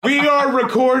We are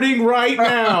recording right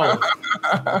now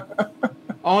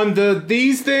on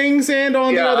these things and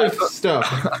on the other stuff.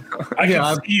 I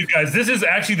can see you guys. This is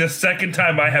actually the second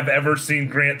time I have ever seen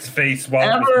Grant's face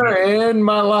while in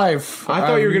my life. I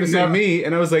thought you were going to say me,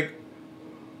 and I was like,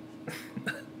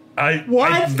 I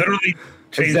literally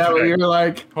changed. Is that what you're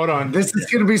like? Hold on. This is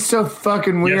going to be so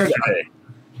fucking weird. Yesterday.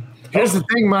 Here's the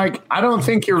thing, Mike. I don't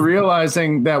think you're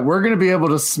realizing that we're going to be able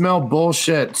to smell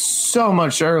bullshit so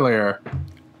much earlier.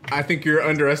 I think you're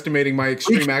underestimating my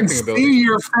extreme acting ability. See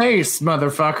your face,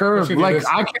 motherfucker. Like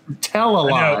I can tell a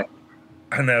lot.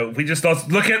 I know. We just lost.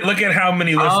 Look at how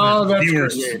many listeners,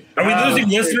 viewers. Are we losing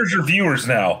listeners or viewers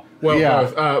now?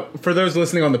 Well, both. For those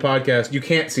listening on the podcast, you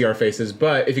can't see our faces,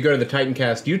 but if you go to the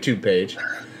Titancast YouTube page,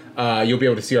 you'll be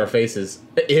able to see our faces.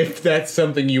 If that's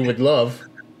something you would love.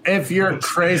 If you're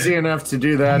crazy enough to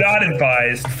do that. Not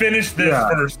advised. Finish this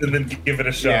first and then give it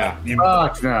a shot. Yeah.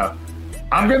 Fuck no.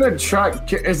 I'm going to try.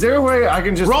 Is there a way I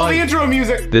can just roll the intro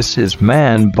music? This is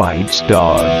Man Bites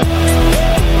Dog.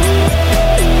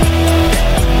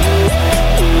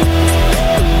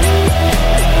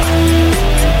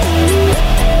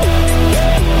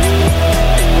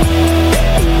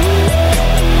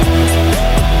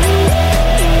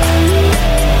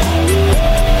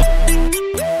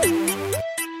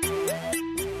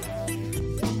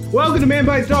 Welcome to Man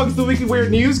Bites Dog. It's the weekly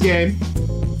weird news game.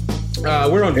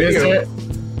 We're on video.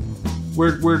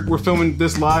 We're filming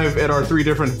this live at our 3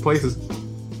 different places.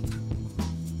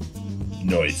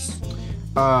 Nice.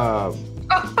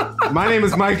 My name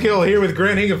is Mike Hill, here with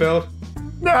Grant Hingefeld.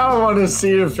 Now I want to see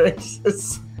your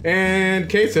faces. And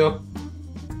Case Hill.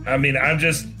 I mean, I'm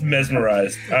just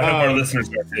mesmerized. I hope our listeners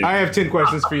are too. I have 10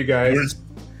 questions for you guys.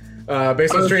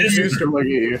 Based on strange news.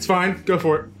 It's fine. Go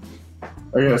for it.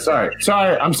 Okay,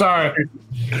 sorry. I'm sorry.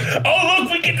 Oh,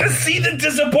 look, we get to see the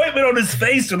disappointment on his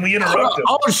face when we interrupt him.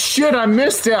 Oh, shit, I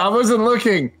missed it. I wasn't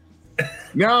looking.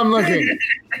 Now I'm looking.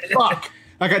 Fuck.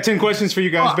 I got 10 questions for you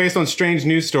guys based on strange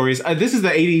news stories. This is the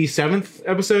 87th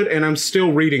episode, and I'm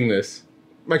still reading this.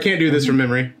 I can't do this from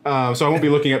memory, so I won't be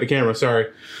looking at the camera, sorry.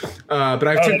 But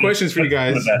I have 10 questions for you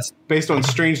guys based on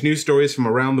strange news stories from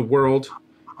around the world.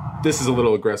 This is a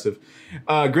little aggressive.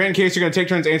 Grant and Case, you're going to take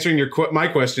turns answering my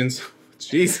questions.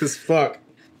 Jesus fuck.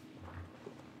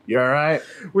 You all right?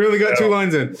 We only got 2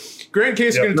 lines in. Grant and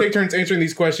Case are going to take turns answering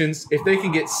these questions. If they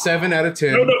can get 7 out of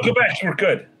 10. No, go back. We're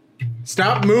good.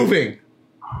 Stop moving.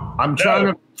 I'm trying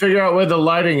to figure out where the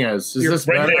lighting is. Is this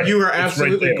right better? there. You are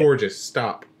absolutely gorgeous.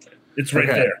 Stop. It's right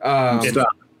there. Stop.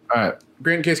 All right.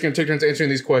 Grant and Case are going to take turns answering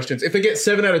these questions. If they get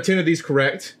 7 out of 10 of these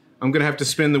correct, I'm going to have to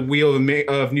spin the wheel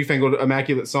of Newfangled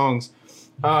Immaculate Songs.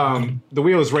 The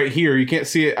wheel is right here. You can't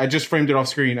see it. I just framed it off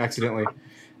screen accidentally.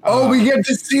 We get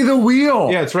to see the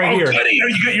wheel. Yeah, it's right here. Goody.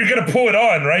 You're going to pull it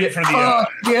on, right? For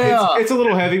the It's a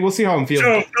little heavy. We'll see how I'm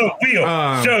feeling. Wheel.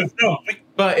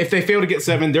 But if they fail to get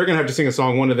 7, they're going to have to sing a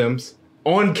song, one of them's,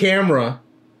 on camera.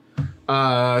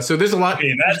 So there's a lot. I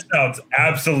mean, that sounds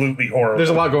absolutely horrible. There's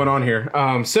a lot going on here.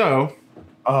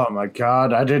 Oh, my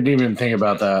God. I didn't even think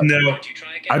about that. No.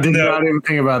 I did not even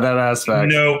think about that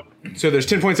aspect. No. So there's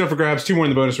 10 points up for grabs, 2 more in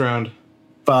the bonus round.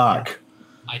 Fuck.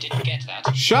 I didn't get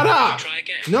that. Shut up! Try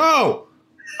again. No!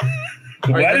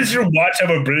 Why does your watch have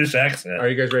a British accent? Are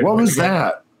you guys ready? What was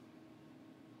that?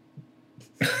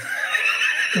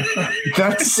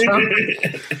 That's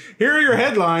Here are your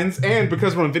headlines, and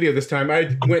because we're on video this time,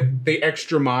 I went the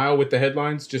extra mile with the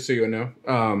headlines, just so you know.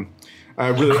 I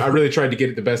really tried to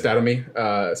get it the best out of me.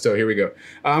 So here we go.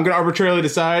 I'm going to arbitrarily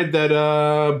decide that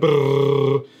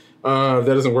that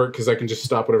doesn't work because I can just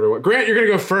stop whatever I want. Grant, you're going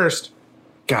to go first.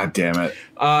 God damn it.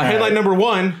 Headline number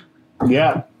 1.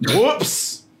 Yeah.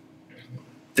 Whoops.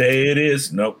 Day it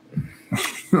is. Nope.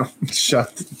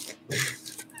 Shut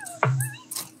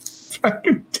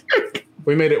fucking dick.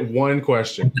 We made it 1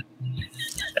 question.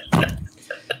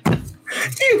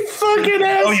 You fucking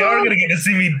asshole. Oh, y'all are going to get to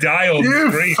see me dial.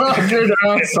 You fucking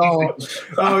asshole.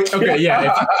 Oh, okay,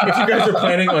 yeah. If you guys are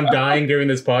planning on dying during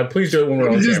this pod, please do it when we're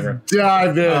on camera.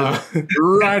 Dive in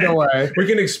right away. We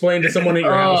can explain to someone at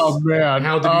your house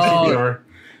how to do CPR.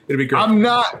 It'd be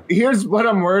great. Here's what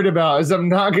I'm worried about is I'm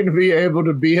not going to be able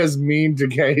to be as mean to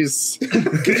Case.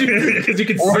 Because you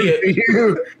can see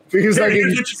it. Because I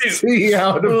can see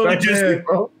how it affects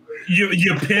people.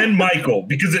 You pin Michael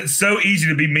because it's so easy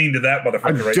to be mean to that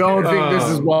motherfucker. I don't think this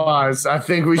is wise. I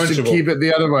think we should keep it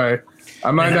the other way.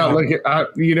 I might not look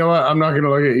at. You know what? I'm not going to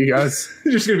look at you guys.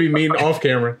 You're just going to be mean off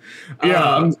camera.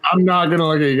 Yeah, I'm not going to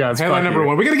look at you guys. Headline number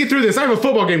 1. We got to get through this. I have a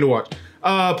football game to watch.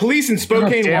 Police in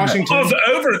Spokane, Washington. Oh, it's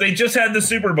over. They just had the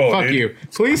Super Bowl. Fuck dude. you.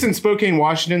 Police in Spokane,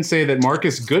 Washington say that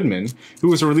Marcus Goodman, who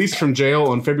was released from jail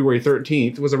on February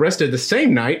 13th, was arrested the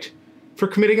same night for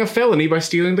committing a felony by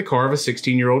stealing the car of a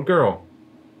 16-year-old girl.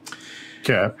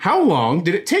 Okay. How long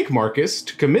did it take Marcus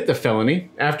to commit the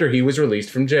felony after he was released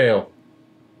from jail?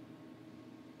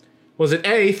 Was it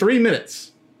A, 3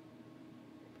 minutes,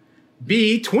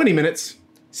 B, 20 minutes,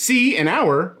 C, an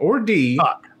hour, or D,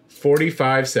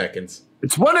 45 seconds?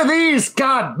 It's one of these,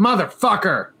 God,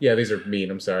 motherfucker. Yeah, these are mean.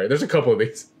 I'm sorry. There's a couple of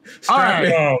these. All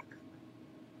right.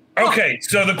 Okay,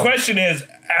 so the question is,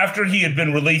 after he had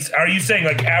been released, are you saying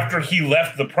like after he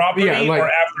left the property, Yeah, like- or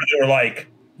after they were like?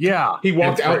 Yeah. He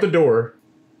walked out the door.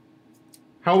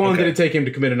 How long did it take him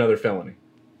to commit another felony?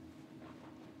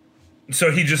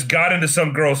 So he just got into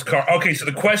some girl's car. Okay, so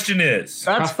the question is,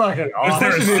 That's fucking was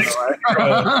there a awesome.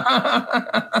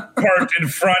 16-year-old parked in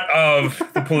front of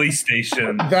the police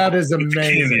station? That is with the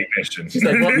key in the amazing. ignition? She's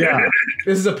like, well, Yeah.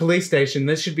 this is a police station.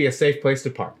 This should be a safe place to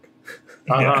park.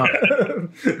 Uh-huh.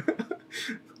 All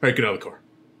right, get out of the car.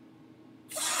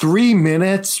 3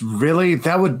 minutes? Really?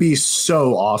 That would be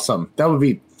so awesome. That would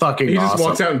be fucking He just awesome.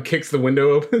 walks out and kicks the window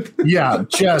open. Yeah,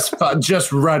 just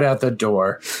right out the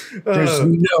door. There's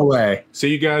no way. See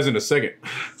you guys in a second.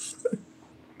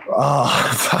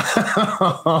 Oh.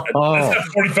 That's that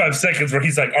 45 seconds where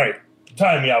he's like, all right,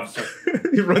 time me, officer.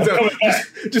 He runs out,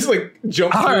 just like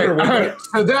jumps All through right, her all window. right.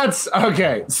 So that's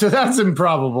okay. So that's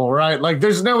improbable, right? Like,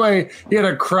 there's no way he had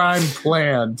a crime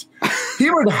planned. He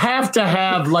would have to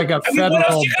have like a I mean, what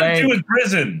federal else you gotta do bank in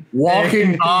prison?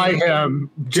 walking by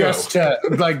him just to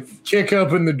like kick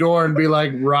open the door and be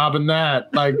like robbing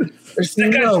that. Like, there's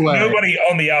That guy's no way. nobody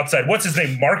on the outside. What's his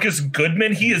name? Marcus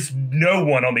Goodman? He is no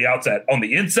one on the outside. On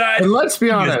the inside, And let's be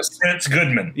he is honest. Prince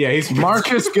Goodman. Yeah, he's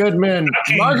Marcus Goodman.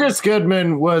 Marcus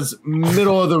Goodman was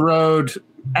middle of the road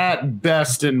at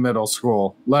best in middle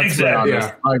school. Let's Exactly. be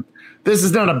honest. Yeah. Like, this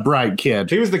is not a bright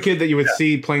kid. He was the kid that you would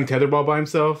see playing tetherball by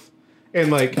himself. And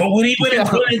like, But when he went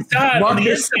inside, on the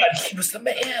Marcus- inside, he was the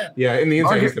man. yeah, in the inside,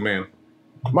 Marcus- he's the man.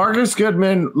 Marcus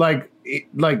Goodman, like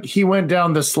he went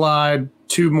down the slide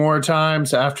 2 more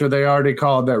times after they already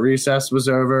called that recess was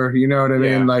over. You know what I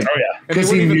mean? Yeah. Like, Oh yeah. And they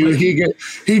because he weren't even, knew like-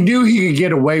 he knew he could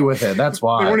get away with it. That's They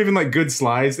why. weren't even like good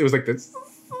slides. It was like this.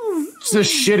 It's a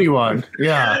shitty one.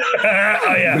 Yeah.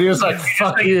 Oh yeah. But he was like,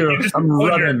 "Fuck you, just I'm put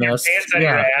running your this." Hands on Yeah.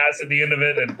 your ass at the end of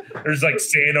it, and there's like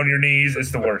sand on your knees.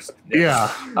 It's the worst.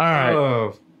 Yeah. All right.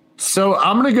 Oh, So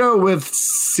I'm gonna go with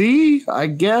C, I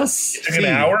guess. It took an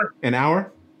hour. an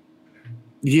hour?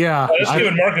 Yeah. Let's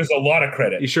giving Marcus a lot of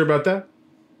credit. You sure about that?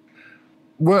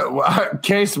 What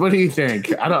Case? What do you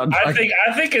think? I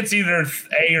think it's either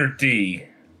A or D.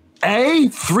 A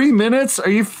 3 minutes? Are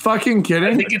you fucking I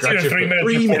kidding? think it's Gotcha. either 3 minutes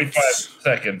 3 or 45 minutes.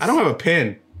 seconds. I don't have a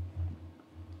pen.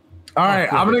 All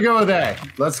right, I'm gonna go with A.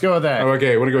 Let's go with A. Oh,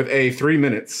 okay, I want to go with A, 3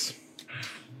 minutes.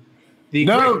 The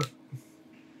No. correct-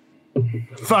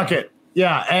 Fuck it.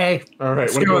 Yeah, A. All right,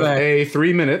 Let's want to go go with with A. A,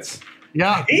 3 minutes.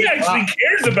 Yeah. He actually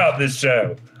cares about this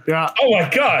show. Yeah. Oh my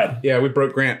god. Yeah, we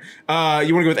broke Grant. You want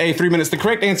to go with A, 3 minutes. The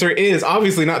correct answer is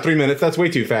obviously not 3 minutes. That's way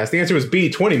too fast. The answer was B,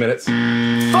 20 minutes.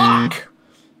 Fuck.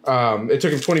 It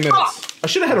took him 20 minutes. I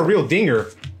should have had a real dinger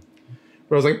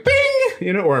where I was like, bing,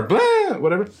 you know, or blah,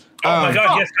 whatever. Oh my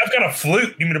god, yes, I've got a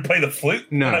flute. You mean to play the flute?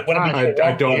 No, When I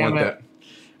don't want Damn it.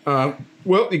 that.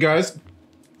 Well, you guys,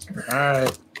 All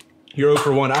right. you're 0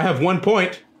 for 1. I have 1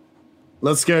 point.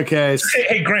 Let's go, Case.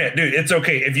 Hey, Grant, dude, it's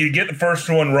okay. If you get the first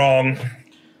one wrong,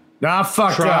 Nah,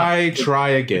 fuck Try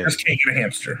again. just can't get a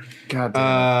hamster. God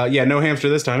damn. Yeah, no hamster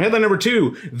this time. Headline number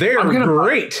 2. They're I'm gonna-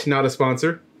 great. Not a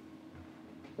sponsor.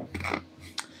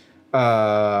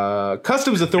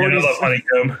 Customs Man, I authorities. love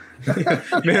honeycomb.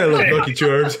 Man, I love Lucky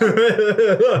Charms.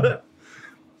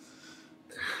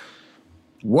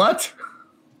 What?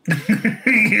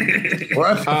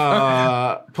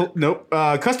 What? Nope.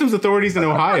 Customs authorities in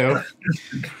Ohio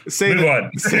say Move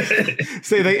on.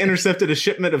 say they intercepted a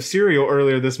shipment of cereal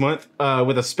earlier this month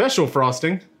with a special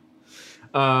frosting.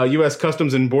 U.S.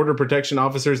 Customs and Border Protection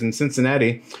officers in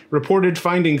Cincinnati reported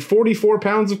finding 44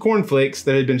 pounds of cornflakes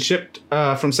that had been shipped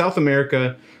from South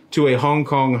America to a Hong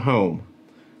Kong home.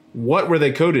 What were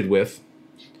they coated with?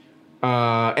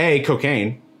 A,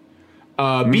 cocaine.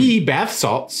 B, bath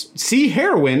salts. C,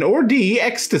 heroin. Or D,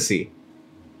 ecstasy.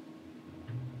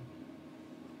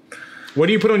 What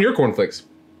do you put on your cornflakes?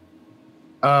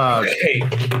 Hey,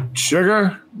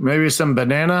 Sugar? Maybe some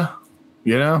banana?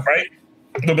 You know? right?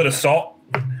 A little bit of salt.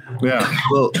 Yeah.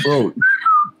 Whoa.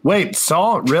 Wait,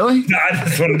 salt? Really? No, I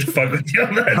just wanted to fuck with you.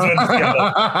 I just wanted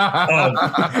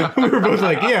to We were both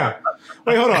like, yeah.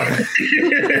 Wait, hold on.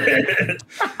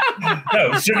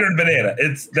 no, sugar and banana.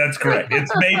 That's correct.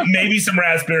 It's maybe some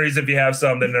raspberries if you have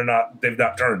some, then they've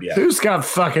not turned yet. Who's got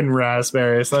fucking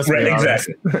raspberries? Let's be Right, honest.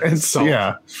 exactly. It's, Salt.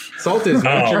 yeah. Salt is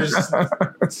nature's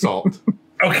salt.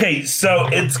 Okay, so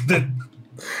it's the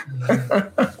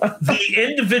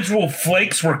individual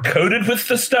flakes were coated with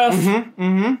the stuff.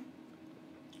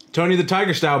 Tony the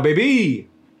Tiger style, baby.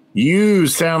 You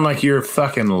sound like you're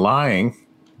fucking lying.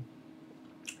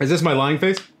 Is this my lying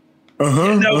face?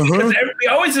 No, because we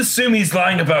always assume he's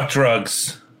lying about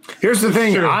drugs. Here's the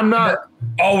thing. Sure. I'm not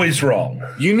always wrong.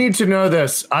 You need to know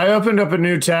this. I opened up a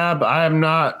new tab.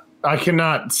 I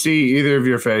cannot see either of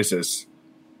your faces.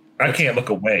 I can't look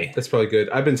away. That's probably good.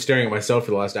 I've been staring at myself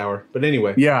for the last hour. But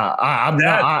anyway. Yeah, I'm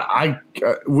not.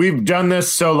 We've done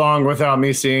this so long without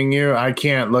me seeing you. I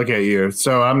can't look at you.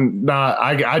 So I'm not.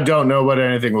 I don't know what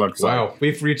anything looks like. Wow,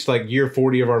 we've reached like year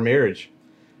 40 of our marriage.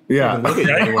 Yeah. Look at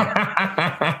you anymore.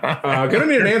 Gonna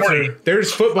need an answer.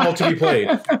 There's football to be played.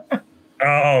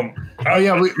 Oh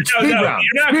yeah, speed round.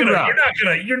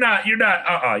 You're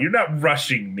not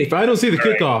rushing me. If I don't see the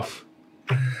kickoff,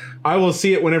 I will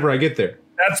see it whenever I get there.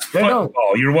 That's football.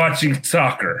 You're watching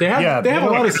soccer. They have a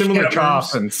lot of similar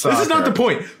terms. This is not the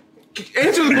point.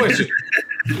 Answer the question.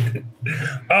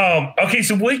 Okay,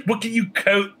 so what can you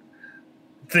coat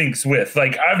things with?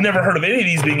 Like, I've never heard of any of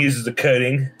these being used as a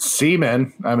coating.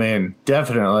 Semen. I mean,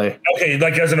 definitely. Okay,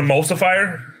 like as an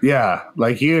emulsifier? Yeah,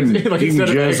 like you can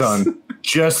jizz on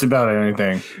just about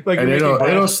anything, like, and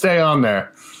it'll stay on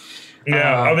there.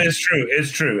 Yeah, I mean, it's true.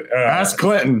 It's true. Ask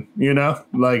Clinton.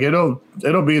 Like it'll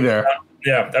be there.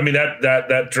 Yeah, I mean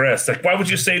that dress. Like, why would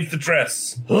you save the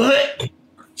dress? What?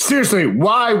 Seriously,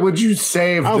 why would you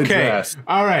save the dress?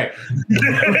 All right.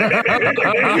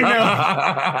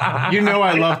 you know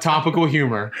I love topical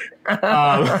humor.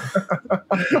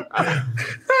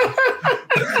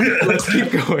 Let's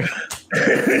keep going.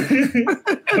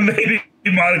 Maybe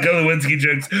Monica Lewinsky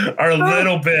jokes are a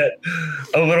little bit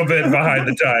behind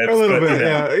the times. A little bit,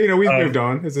 yeah. We've moved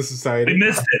on as a society. We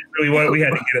missed it. We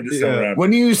had to get it this time around.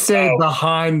 When you say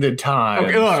behind the times.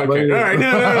 Okay. All right.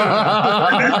 No.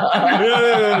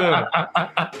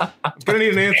 I'm going to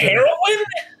need an answer. Heroin?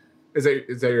 Is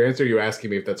that your answer? Are you asking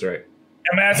me if that's right?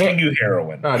 I'm asking you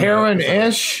heroin.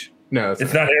 Heroin-ish? No.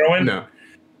 It's not heroin? No.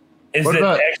 Is it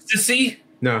ecstasy?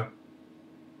 No.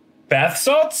 Bath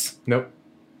salts? Nope.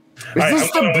 Is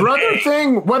this the brother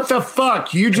thing? What the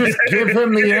fuck? You just give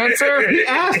him the answer? He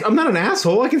asked. I'm not an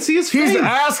asshole. I can see his face. He's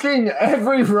asking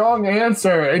every wrong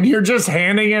answer, and you're just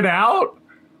handing it out?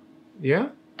 Yeah.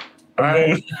 All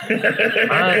right.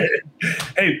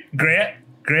 Hey, Grant.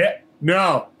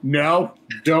 No.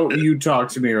 Don't you talk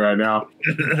to me right now.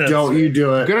 Don't you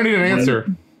do it. Gonna need an answer.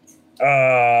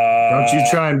 Don't you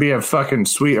try and be a fucking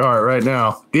sweetheart right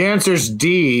now. The answer's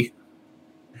D.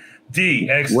 D,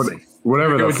 ecstasy.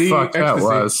 Whatever the fuck that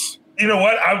was. You know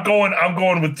what? I'm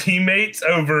going with teammates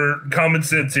over common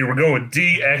sense here. We're going with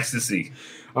D, ecstasy.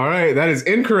 All right, that is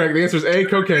incorrect. The answer is A,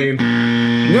 cocaine.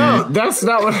 No, that's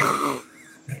not what.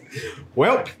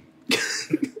 Well.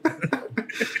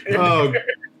 Oh,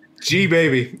 G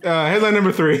baby. Headline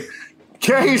number 3.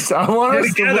 Case, I want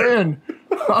us to win.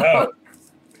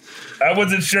 I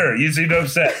wasn't sure. You seemed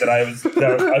upset that I thought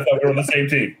we were on the same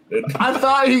team. I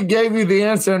thought he gave you the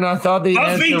answer, and I thought the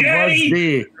answer was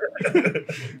D.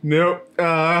 Nope.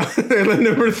 Headline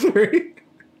number 3.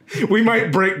 We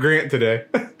might break Grant today.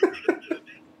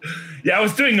 Yeah, I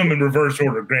was doing them in reverse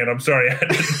order, Grant. I'm sorry. I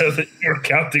didn't know that you were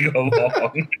counting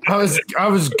along. I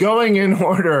was going in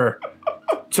order.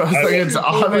 So I was like, it's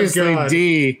obviously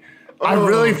D. I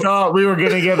really thought we were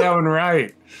going to get that one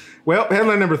right. Well,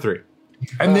 headline number 3.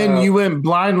 And then you went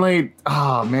blindly.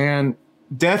 Oh, man.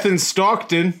 Death in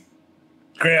Stockton.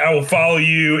 Grant, I will follow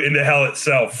you into hell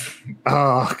itself.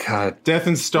 Oh, God. Death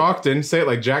in Stockton. Say it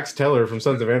like Jax Teller from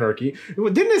Sons of Anarchy.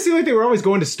 Didn't it seem like they were always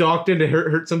going to Stockton to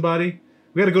hurt somebody?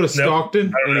 We got to go to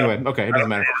Stockton? Anyway, okay, it doesn't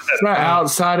matter. It's not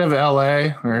outside of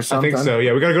L.A. or something. I think so,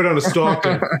 yeah. We got to go down to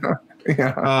Stockton.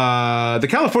 Yeah. The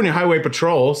California Highway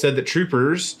Patrol said that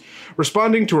troopers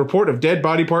responding to a report of dead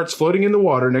body parts floating in the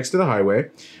water next to the highway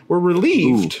were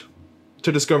relieved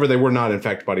to discover they were not, in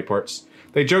fact, body parts.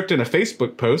 They joked in a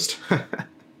Facebook post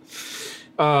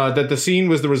that the scene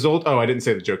was the result. Oh, I didn't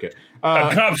say the joke yet.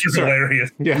 Cops are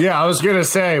hilarious. Yeah, I was going to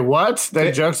say, what?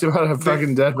 They joked about a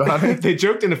fucking dead body? They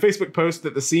joked in a Facebook post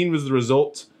that the scene was the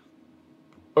result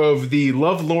of the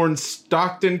lovelorn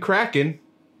Stockton Kraken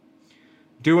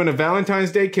doing a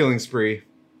Valentine's Day killing spree.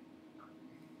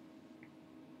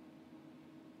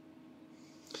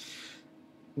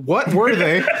 What were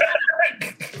they?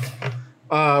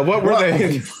 What were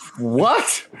they?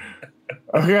 What?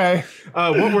 Okay.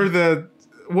 What were the...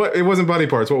 What? It wasn't body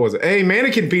parts. What was it? A,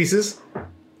 mannequin pieces.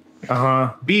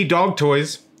 Uh-huh. B, dog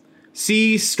toys.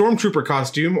 C, stormtrooper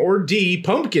costume. Or D,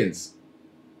 pumpkins.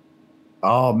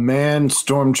 Oh, man.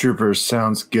 Stormtroopers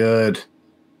sounds good.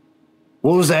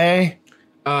 What was A?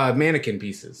 Mannequin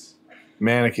pieces.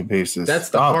 Mannequin pieces. That's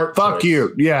the part. Fuck choice.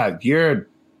 you. Yeah,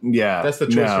 That's the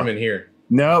choice from in here.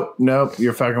 Nope.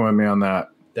 You're fucking with me on that.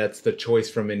 That's the choice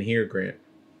from in here, Grant.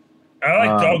 I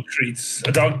like dog treats.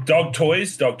 Dog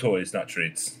toys, not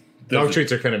treats. Dog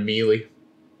treats are kind of mealy.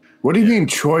 What do you mean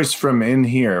choice from in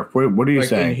here? What are you like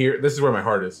saying? In here, this is where my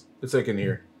heart is. It's like in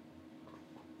here.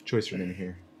 Choice from in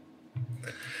here.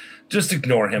 Just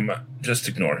ignore him.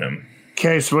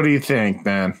 Case, what do you think,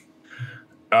 man?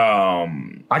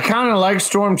 I kind of like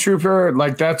Stormtrooper.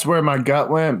 Like, that's where my gut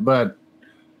went, but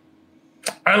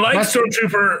I like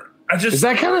Stormtrooper. Is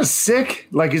that kind of sick?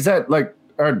 Like, is that like,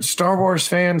 are Star Wars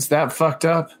fans that fucked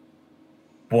up?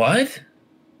 What?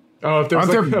 Oh, if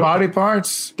aren't there body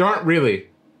parts? There aren't really.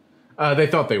 They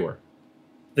thought they were.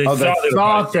 They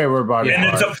thought they were body parts.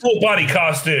 And it's a full body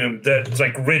costume that's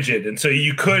like rigid, and so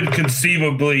you could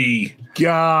conceivably.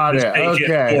 Got it.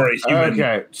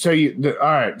 Okay. So all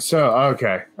right. So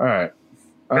okay. All right.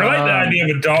 I like the idea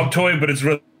of a dog toy, but it's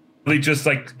really just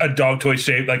like a dog toy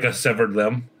shaped like a severed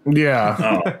limb.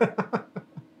 Yeah.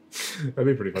 That'd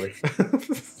be pretty funny.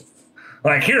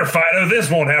 Like, here, Fido,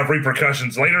 this won't have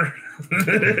repercussions later.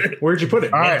 Where'd you put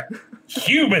it? All right.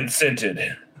 Human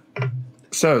scented.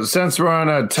 So since we're on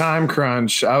a time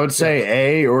crunch, I would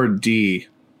say A or D.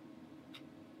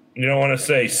 You don't want to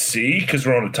say C because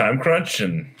we're on a time crunch,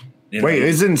 and wait,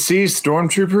 isn't C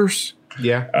Stormtroopers?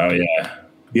 Yeah. Oh yeah.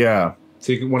 Yeah.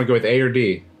 So you want to go with A or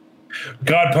D?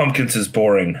 God, Pumpkins is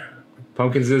boring.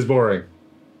 Pumpkins is boring,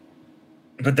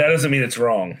 but that doesn't mean it's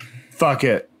wrong. Fuck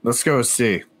it. Let's go with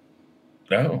C.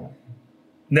 No,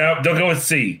 don't go with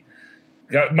C.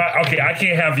 Okay, I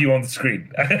can't have you on the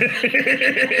screen.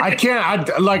 I can't.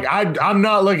 I'm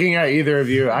not looking at either of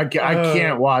you. I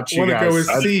can't watch you guys. Want to go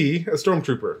with C, a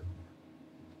Stormtrooper?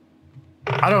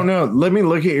 I don't know. Let me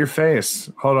look at your face.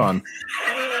 Hold on.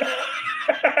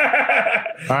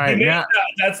 All right, now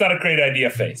that's not a great idea.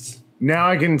 Face. Now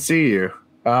I can see you.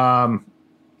 I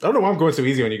don't know why I'm going so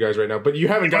easy on you guys right now, but you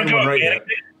haven't gotten one right yet.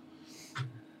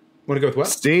 Want to go with what?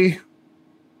 C.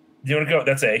 Do you want to go?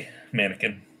 That's A.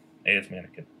 Mannequin. A is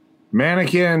mannequin.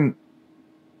 Mannequin.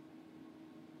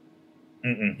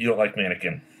 You don't like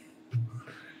mannequin.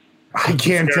 I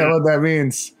can't tell what that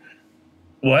means.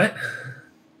 What?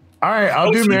 All right,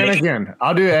 I'll do mannequin.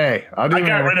 I'll do A. I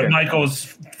got rid of Michael's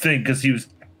thing because he was.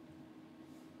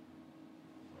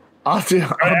 I'll do.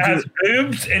 Has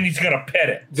boobs and he's gonna pet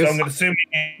it. So I'm gonna assume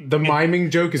the miming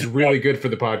joke is really good for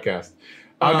the podcast.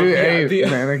 I'll do A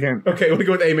mannequin. Okay, we'll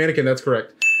go with A mannequin. That's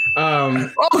correct. Oh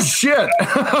shit!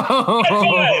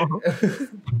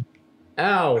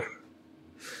 Ow.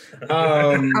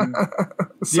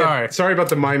 Sorry about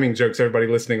the miming jokes, everybody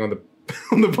listening on the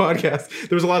podcast.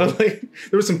 There was a lot of there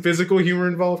was some physical humor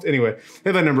involved. Anyway,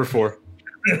 headline number 4.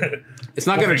 It's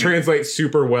not going to translate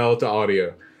super well to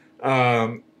audio.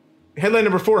 Headline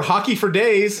number 4: Hockey for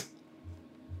days.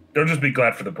 They'll just be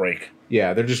glad for the break.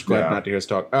 Yeah, they're just glad not to hear us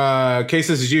talk. Case,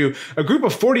 this is you. A group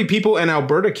of 40 people in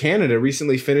Alberta, Canada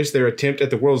recently finished their attempt at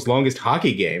the world's longest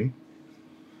hockey game.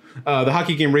 The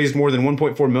hockey game raised more than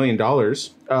 $1.4 million.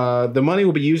 The money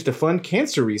will be used to fund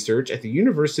cancer research at the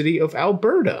University of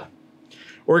Alberta.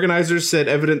 Organizers said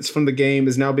evidence from the game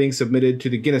is now being submitted to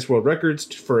the Guinness World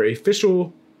Records for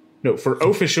official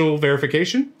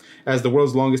verification as the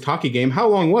world's longest hockey game. How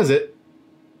long was it?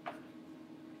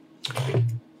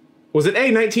 Was it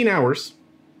A, 19 hours,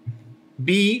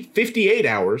 B, 58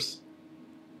 hours,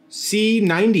 C,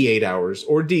 98 hours,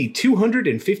 or D,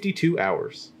 252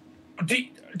 hours? Do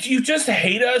you just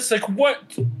hate us? Like,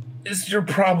 what is your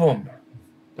problem?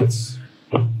 That's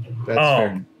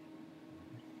fair.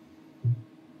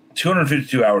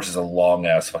 252 hours is a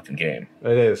long-ass fucking game.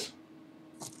 It is.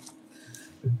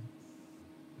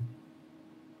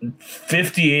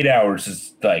 58 hours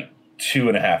is like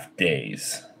 2.5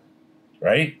 days.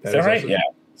 Right? Is that right? Yeah.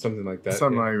 Something like that.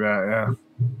 Something like that, yeah.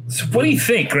 So what do you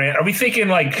think, Grant? Are we thinking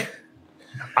like...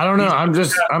 I don't know. I'm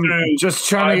just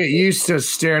trying to get used to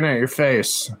staring at your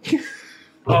face.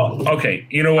 Oh, okay.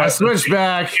 You know what? I switched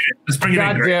back. Let's bring it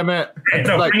in. God damn it.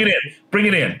 No, bring it in. Bring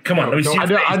it in. Come on. Let me see. Don't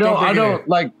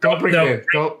bring it in.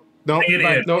 Don't. Bring it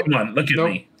in. Come on. Look at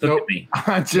me. Look at me.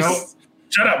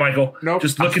 Shut up, Michael. Nope.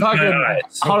 Just look at my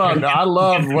eyes. Hold on. I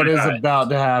love what is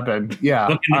about to happen. Yeah.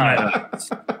 Look into my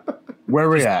eyes. Where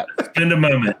we at? Spend a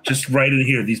moment just right in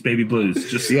here. These baby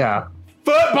blues. Just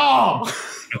football.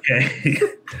 Okay.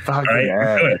 Fuck all right.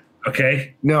 yeah. Good.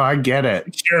 Okay. No, I get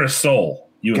it. Share a soul.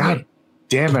 You and me.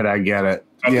 Damn it, I get it.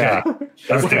 Okay. Yeah.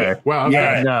 Okay. Wow.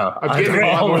 Yeah. Right. No.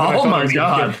 Oh my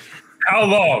god. How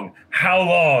long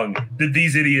did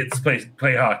these idiots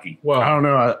play hockey? Well, I don't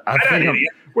know. I think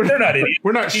they're not idiots.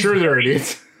 We're not sure they're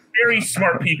idiots. Very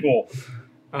smart people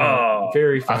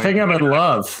Very fine. I think I'm in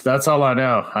love. That's all I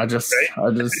know. I just.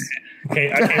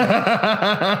 Okay, I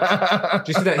can't.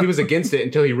 Did you see that he was against it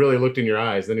until he really looked in your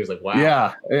eyes? Then he was like, "Wow."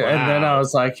 Yeah, Wow. and then I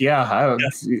was like, I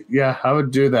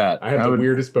would do that. I have the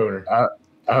weirdest boner. I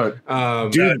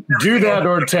would do that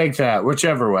or take that,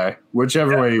 whichever way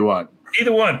you want.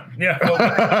 Either one. Yeah.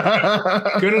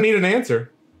 Gonna need an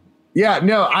answer. Yeah,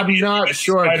 no, I'm not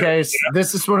sure, Case. Yeah.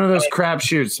 This is one of those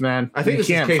crapshoots, man. I think you this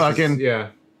can't is fucking. Yeah.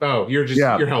 Oh, you're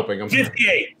helping. I'm sorry.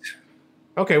 58.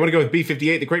 Okay, I want to go with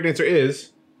B58. The correct answer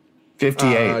is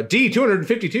 58. D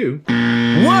 252.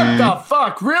 What the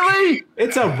fuck? Really?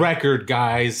 It's a record,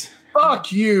 guys.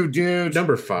 Fuck you, dude.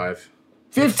 Number 5.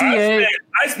 58.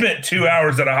 I spent 2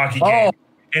 hours at a hockey game.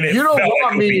 And it you don't felt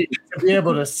want like me to be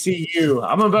able to see you.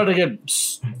 I'm going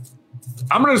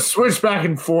to switch back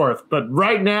and forth, but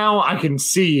right now I can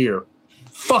see you.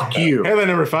 Fuck you. Headline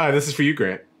number 5. This is for you,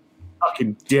 Grant.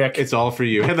 Fucking dick. It's all for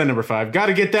you. Headline number 5. Got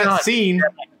to get that scene.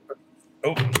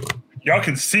 Oh, y'all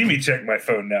can see me check my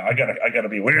phone now. I gotta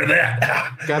be aware of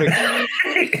that.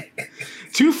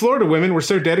 2 Florida women were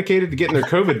so dedicated to getting their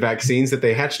COVID vaccines that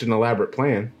they hatched an elaborate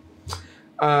plan.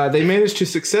 They managed to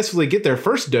successfully get their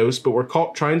first dose, but were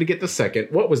caught trying to get the second.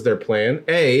 What was their plan?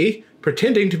 A,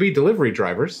 pretending to be delivery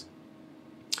drivers.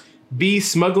 B,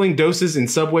 smuggling doses in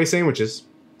Subway sandwiches.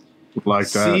 Like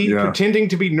that, C, pretending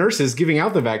to be nurses giving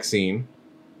out the vaccine.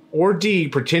 Or D,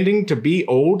 pretending to be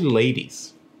old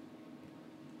ladies.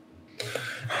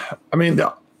 I mean,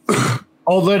 the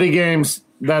old lady games,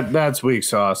 that's weak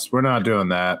sauce. We're not doing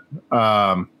that.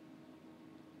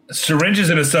 Syringes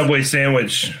in a Subway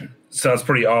sandwich sounds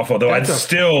pretty awful, though. I'd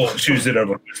still choose it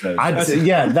over Quiznos.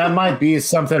 Yeah, that might be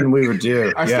something we would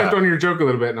do. I stepped on your joke a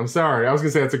little bit, and I'm sorry. I was going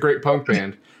to say that's a great punk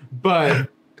band, but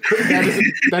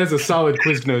that is a solid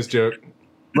Quiznos joke.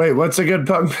 Wait, what's a good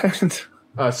punk band?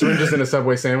 Syringes in a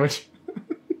Subway sandwich.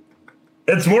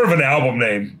 It's more of an album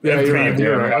name. Yeah,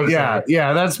 you're right.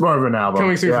 Yeah, that's more of an album.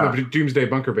 Coming soon from the Doomsday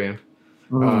Bunker Band.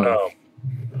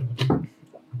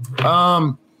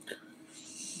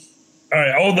 All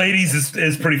right, old ladies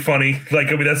is pretty funny. Like,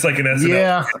 I mean, that's like an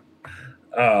SNL.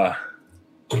 Yeah.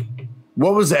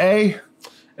 What was A?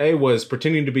 A was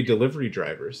pretending to be delivery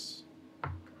drivers.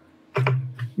 I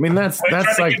mean, that's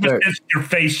like your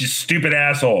face, you stupid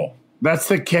asshole. That's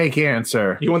the cake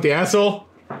answer. You want the asshole?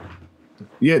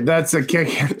 Yeah, that's the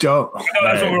cake. Don't.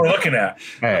 That's what we were looking at.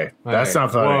 Hey, that's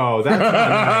not funny. Whoa, that's not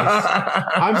nice.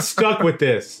 I'm stuck with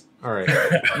this. All right.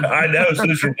 I know, so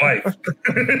is your wife.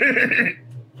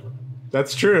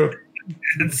 That's true.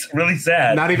 It's really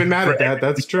sad. Not even mad at that.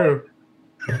 That's true.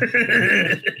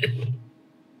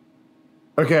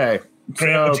 Okay.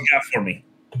 Grant, what you got for me?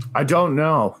 I don't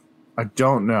know.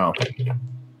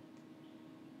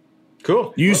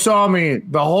 Cool. You saw me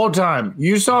the whole time.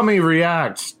 You saw me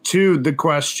react to the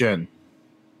question.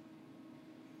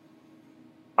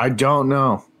 I don't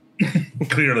know.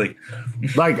 Clearly.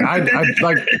 Like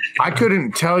I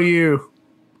couldn't tell you.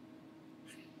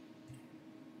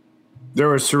 There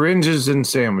were syringes in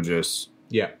sandwiches.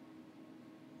 Yeah.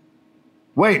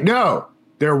 Wait, no.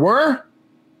 There were?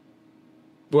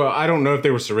 Well, I don't know if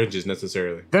they were syringes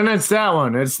necessarily. Then it's that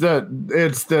one. It's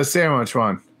the sandwich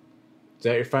one. Is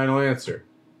that your final answer?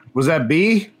 Was that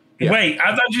B? Yeah. Wait,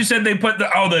 I thought you said they put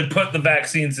the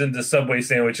vaccines into Subway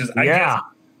sandwiches. I guess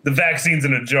the vaccines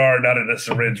in a jar, not in a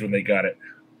syringe when they got it.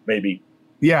 Maybe.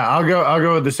 Yeah, I'll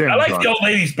go with the sandwich. I like one. the old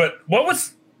ladies, but what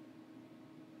was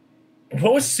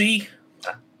C?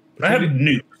 I have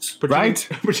nukes.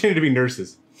 Pretending to be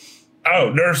nurses.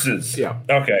 Oh, nurses. Yeah.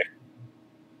 Okay.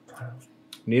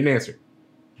 Need an answer.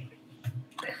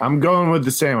 I'm going with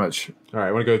the sandwich. All right,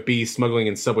 I want to go with B, smuggling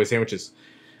in Subway sandwiches.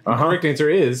 The correct answer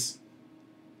is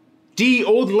D,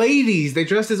 old ladies. They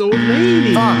dressed as old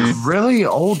ladies. Fuck, really?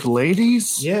 Old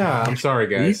ladies? Yeah, I'm sorry,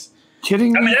 guys.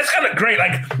 Kidding me? I mean, that's kind of great.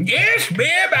 Like, yes,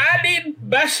 ma'am, I did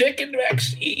my second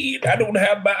vaccine. I don't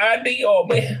have my ID on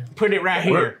me. Put it right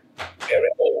here. Very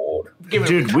old.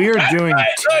 Dude, we are doing.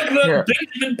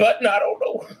 Benjamin Button, I don't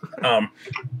know.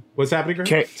 What's happening,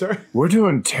 Grant? Okay, Sorry. we're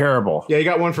doing terrible. Yeah, you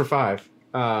got 1 for 5.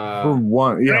 We're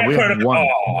one. Yeah, we have one.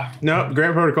 No,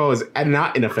 Grant Protocol is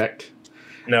not in effect.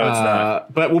 No, it's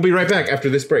not. But we'll be right back after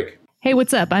this break. Hey,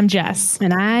 what's up? I'm Jess.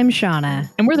 And I'm Shauna.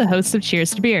 And we're the hosts of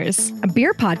Cheers to Beers. A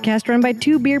beer podcast run by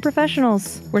 2 beer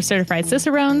professionals. We're certified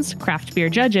cicerones, craft beer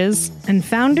judges, and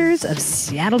founders of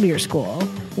Seattle Beer School.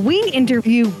 We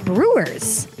interview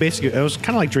brewers. Basically, it was kind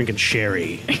of like drinking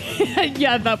sherry,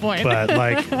 Yeah, at that point. but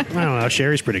like, I don't know,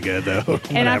 sherry's pretty good though.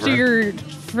 and after Whatever. you're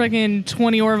friggin'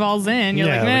 20 Orvals in, you're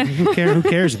like, meh. Who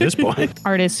cares at this point?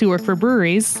 Artists who work for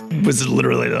breweries. Was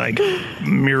literally like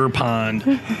Mirror Pond,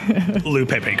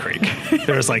 Lupepe Creek.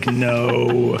 There's like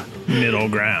no middle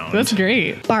ground. That's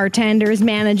great. Bartenders,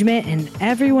 management, and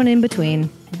everyone in between.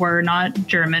 We're not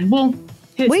German. Well,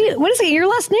 Wait, what is it? Your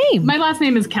last name? my last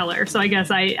name is Keller, so I guess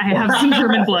I have some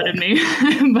German blood in me.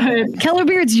 But Keller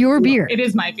Beard's your beer. it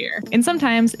is my beer. And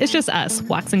sometimes it's just us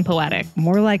waxing poetic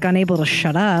More like unable to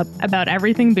shut up. about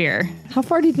everything beer. How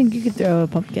far do you think you could throw a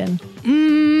pumpkin?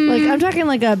 Like, I'm talking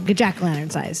like a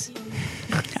jack-o'-lantern size.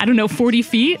 I don't know, 40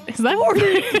 feet? Is that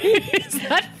is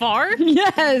that far?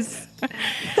 Yes.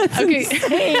 Okay.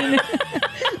 Insane.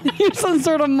 You're some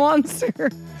sort of monster.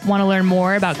 Want to learn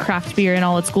more about craft beer in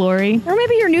all its glory? Or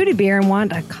maybe you're new to beer and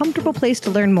want a comfortable place to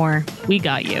learn more. We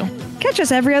got you. Catch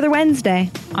us every other Wednesday.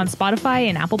 On Spotify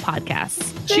and Apple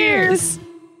Podcasts. Cheers.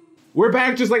 We're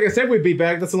back, just like I said we'd be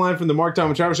back. That's a line from the Mark, Tom,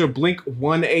 and Travis Show, Blink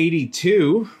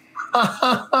 182.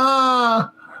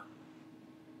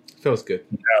 Feels good.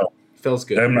 No, Feels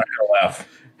good. I'm not gonna laugh.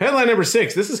 Headline number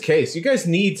 6. This is Case. You guys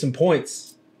need some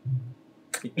points.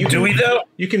 Do we though?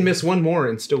 You can miss one more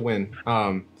and still win.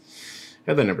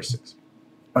 Headline number 6.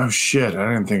 Oh shit!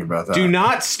 I didn't think about that. Do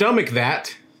not stomach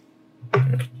that.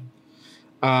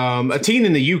 A teen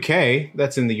in the UK,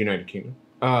 that's in the United Kingdom,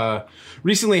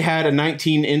 recently had a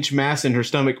 19-inch mass in her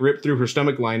stomach ripped through her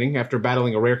stomach lining after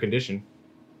battling a rare condition.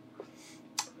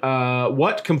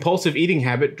 What compulsive eating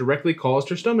habit directly caused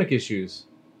her stomach issues?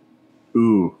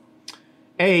 Ooh.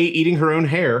 A, eating her own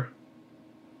hair.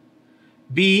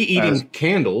 B, eating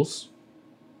candles.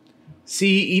 C,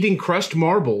 eating crushed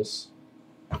marbles.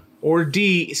 Or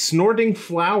D, snorting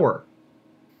flour.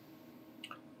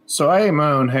 So I ate my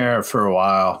own hair for a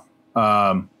while.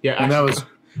 Yeah, and that was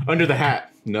under the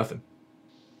hat. Nothing.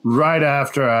 right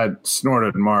after I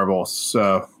snorted marbles.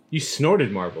 So You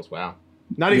snorted marbles. Wow.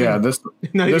 Not even. yeah, this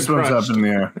not this even one's crushed. up in the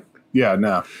air. Yeah,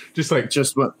 no, Just like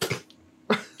just went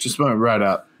right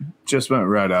up. Just went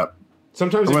right up.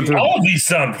 sometimes I if went you, through- All of these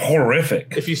sound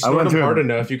horrific. if you I snort went them through- hard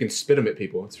enough, you can spit them at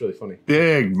people. It's really funny.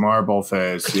 Big marble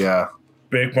phase. Yeah,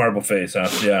 Big marble face, huh?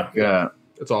 Yeah. yeah.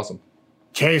 It's awesome.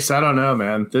 Case, I don't know,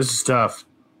 man. This is tough.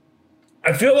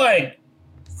 I feel like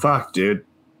Fuck, dude.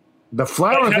 The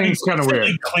flower having thing's kind of weird.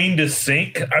 recently cleaned a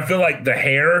sink. I feel like the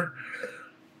hair.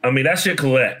 I mean, that shit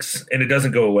collects and it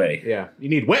doesn't go away. Yeah. You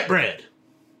need wet bread.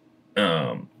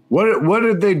 What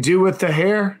did they do with the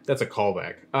hair? That's a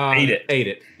callback. Ate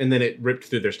it. And then it ripped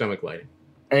through their stomach lining.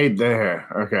 Ate the hair.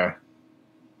 Okay.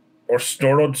 Or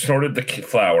snorted the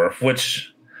flour,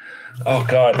 which, oh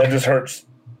god, that just hurts.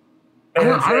 I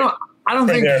don't Right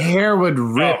think there. hair would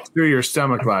rip Oh. through your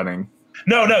stomach lining.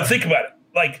 No, think about it.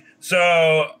 Like,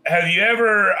 so have you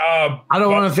ever? I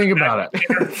don't want to think about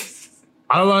it.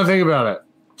 I don't want to think about it.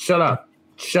 Shut up.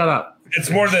 Shut up. It's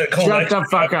more than a Shut the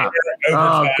fuck up. over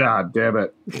Oh, time God damn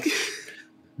it.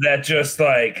 that just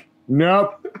like.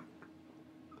 Nope.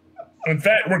 In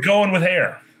fact, we're going with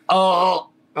hair. Oh,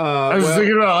 I was well,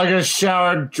 thinking about like a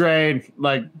shower drain,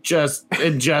 like just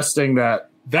ingesting that.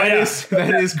 that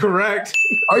is correct.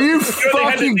 Are you they had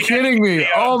fucking to- kidding me?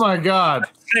 Oh my God.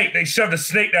 Snake. They shoved a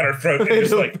snake down her throat. And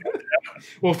just like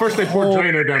Well, first they poured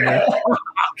Drano down there.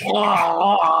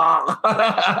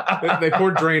 They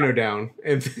poured Drano down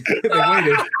and they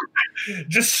waited.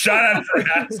 just shot out of her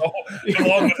asshole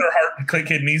along with her heart and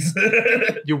kidneys.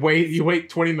 You wait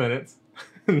 20 minutes.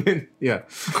 And then, yeah.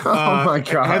 Oh my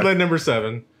God. Headline number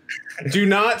 7. Do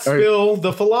not spill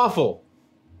the falafel.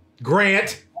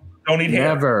 Grant. Don't eat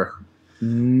hair.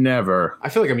 Never. I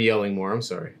feel like I'm yelling more. I'm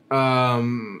sorry.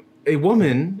 A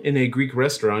woman in a Greek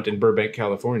restaurant in Burbank,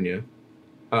 California,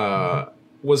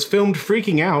 was filmed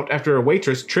freaking out after a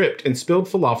waitress tripped and spilled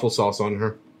falafel sauce on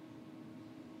her.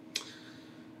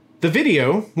 The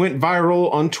video went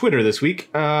viral on Twitter this week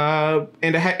and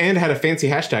had a fancy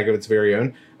hashtag of its very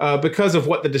own because of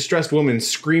what the distressed woman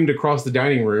screamed across the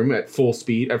dining room at full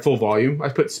volume. I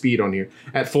put speed on here.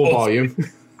 At full volume.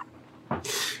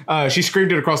 She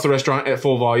screamed it across the restaurant at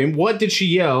full volume. What did she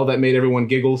yell that made everyone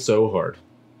giggle so hard?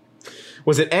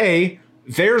 Was it A,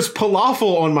 there's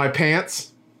falafel on my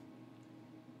pants?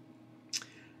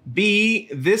 B,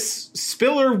 this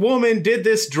spiller woman did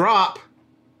this drop?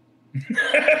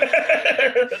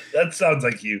 That sounds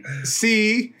like you.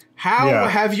 C, how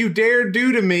have you dared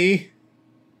do to me?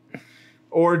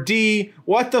 Or D,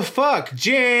 what the fuck,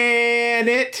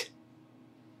 Janet?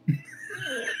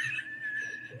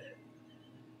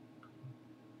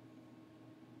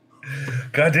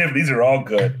 God damn, these are all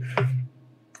good.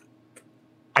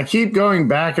 I keep going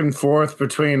back and forth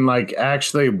between like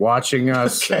actually watching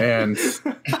us and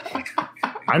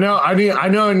I know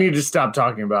I need to stop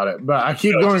talking about it, but I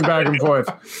keep going back and forth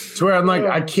to where I'm like,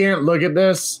 I can't look at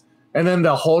this. And then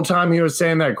the whole time he was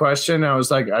saying that question, I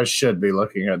was like, I should be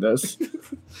looking at this.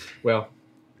 Well,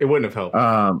 it wouldn't have helped.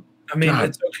 I mean,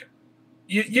 it's okay.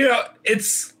 You know,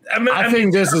 it's. I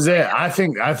think this is it. I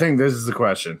think this is the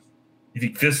question. You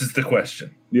think this is the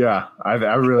question? Yeah, I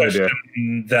really do.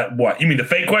 That what? You mean the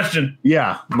fake question?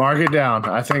 Yeah, mark it down.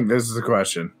 I think this is the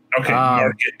question. Okay,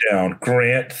 mark it down.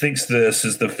 Grant thinks this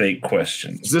is the fake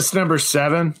question. Is this number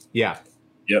 7? Yeah.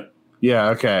 Yep. Yeah.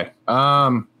 Okay.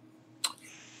 I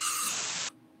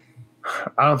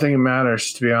don't think it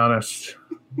matters, to be honest.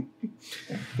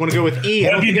 Want to go with E?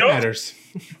 I don't think it matters.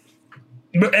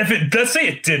 But if it does say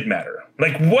it did matter,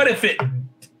 like what if it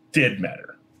did matter?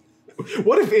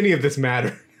 What if any of this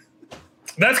mattered?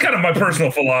 That's kind of my personal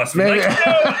philosophy. Maybe.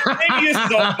 Like, maybe this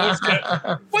is all bullshit.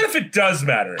 What if it does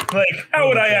matter? Like, how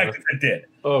would I act if it did?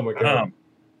 Oh my god.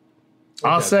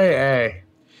 I'll say A.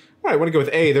 All right, I want to go with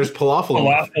A. There's falafel.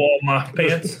 Falafel on my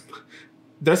pants.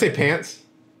 Did I say pants?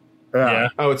 Yeah.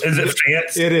 Oh, is it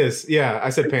pants? It is. Yeah,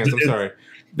 I said pants. I'm sorry.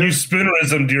 You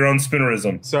spinnerism to your own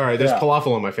spinnerism. Sorry, there's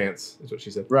falafel on my pants. That's what she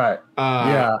said. Right.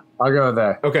 Yeah, I'll go with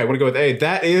that. Okay, I want to go with A.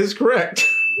 That is correct.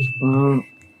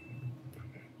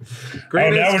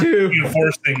 Grant has 2.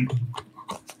 Reinforcing.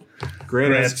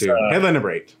 Grant has 2. Headline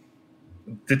number 8.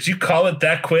 Did you call it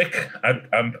that quick?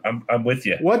 I'm with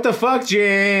you. What the fuck,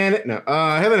 Janet? No.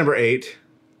 Headline number 8.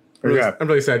 Okay. I'm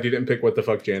really sad you didn't pick what the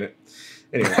fuck, Janet.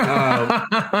 Anyway,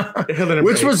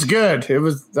 which was good. It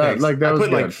was like that. I was put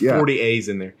good. like 40 A's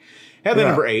in there. Headline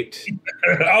number 8.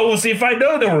 Oh, well, see, if I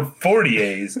know there were 40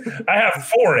 A's, I have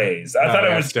 4 A's. I thought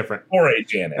it was different. 4A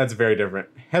Janet. That's very different.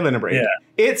 Headline number 8. Yeah.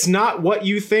 It's not what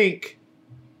you think.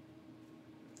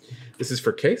 This is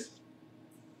for Case.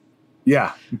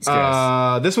 Yeah.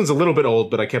 This one's a little bit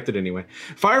old, but I kept it anyway.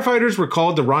 Firefighters were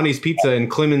called to Ronnie's Pizza in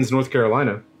Clemens, North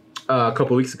Carolina, a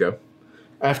couple weeks ago,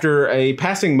 after a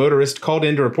passing motorist called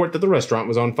in to report that the restaurant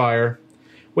was on fire.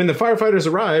 When the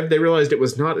firefighters arrived, they realized it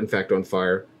was not, in fact, on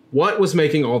fire. What was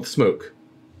making all the smoke?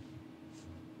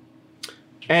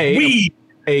 A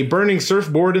burning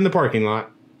surfboard in the parking lot.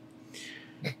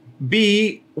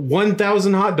 B,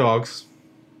 1,000 hot dogs.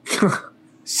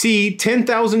 C,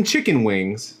 10,000 chicken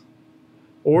wings.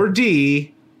 Or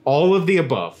D, all of the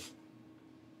above.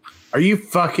 Are you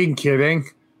fucking kidding?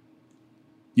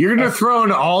 You're going to throw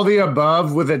in all the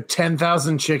above with a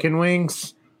 10,000 chicken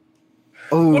wings?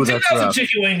 Oh, well, that's 10,000 rough.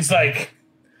 chicken wings, like,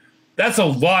 that's a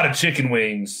lot of chicken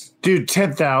wings. Dude,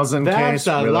 10,000. That's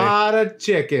a lot of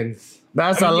chickens.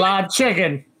 That's a lot of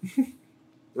chicken.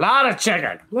 Lot of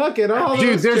chicken. Look at all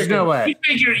Dude, those there's chickens. no way.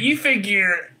 You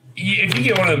figure, if you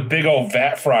get one of the big old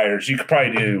vat fryers, you could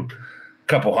probably do a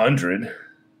couple hundred.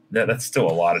 That's still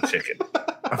a lot of chicken.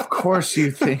 Of course you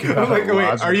think about I'm like, it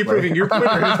wait, are you proving your point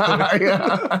or his point?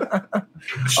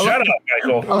 Shut up,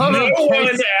 Michael. No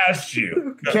one asked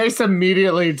you. Case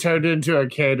immediately turned into a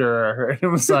caterer. It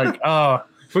was like, oh,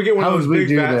 if we get one how of those would we big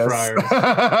do vat this? fryers.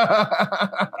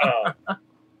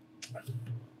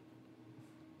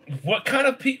 What kind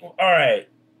of pizza? All right.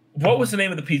 What was the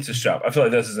name of the pizza shop? I feel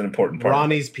like this is an important part.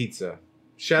 Ronnie's Pizza.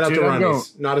 Shout out Dude, to I'm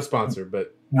Ronnie's. Not a sponsor,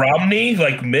 but Romney,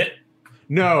 like Mitt.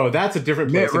 no, that's a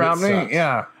different place. Mitt Romney?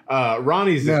 Yeah.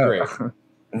 Ronnie's is No. great.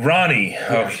 Ronnie.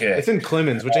 Okay. It's in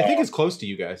Clemens, which I think is close to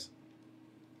you guys.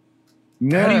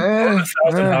 How do you put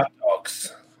 1,000 No. hot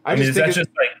dogs? I mean, just is think that it's, just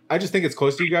like I just think it's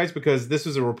close to you guys because this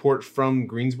was a report from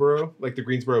Greensboro, like the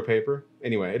Greensboro paper.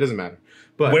 Anyway, it doesn't matter.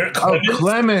 But where Clemens? Oh,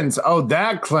 Clemens. Oh,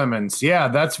 that Clemens. Yeah,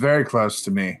 that's very close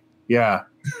to me. Yeah.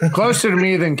 Closer to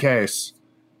me than Case.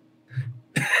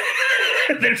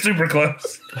 They're super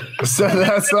close. So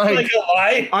that's like, Like a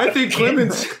lie. I think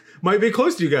Clemens might be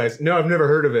close to you guys. No, I've never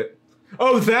heard of it.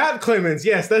 Oh, that Clemens.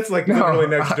 Yes, that's like literally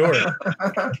next door.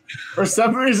 for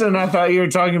some reason, I thought you were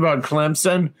talking about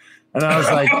Clemson. And I was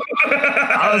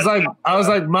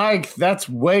like, Mike, that's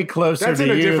way closer That's to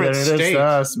in a you than it different is state. to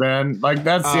us, man. Like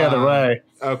that's the other way.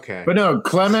 Okay. But no,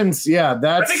 Clemens, yeah, I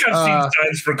that's think I've seen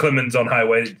signs for Clemens on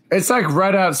Highway. it's like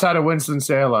right outside of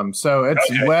Winston-Salem. So it's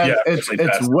Okay, west yeah, it's definitely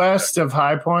it's past west of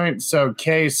High Point. So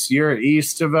Case, you're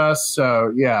east of us.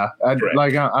 So yeah,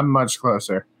 Correct. I'm much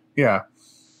closer. Yeah.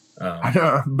 I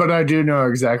know, but I do know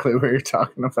exactly what you're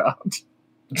talking about.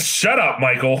 Shut up,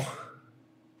 Michael.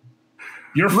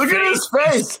 Look at his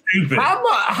face. is Stupid.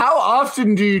 How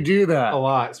often do you do that? a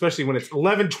lot, especially when it's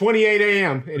 11:28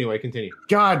 a.m. Anyway, continue.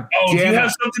 God Oh, do you damn have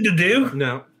it. something to do?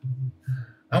 No.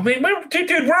 I mean,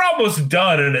 dude, we're almost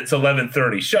done, and it's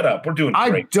 11:30. Shut up. We're doing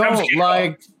great.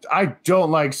 I don't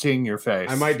like seeing your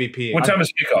face. I might be peeing. What time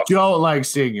is kickoff? Don't like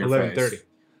seeing your 11:30 face.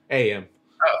 a.m.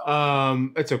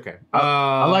 It's okay.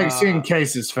 I like seeing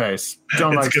Case's face.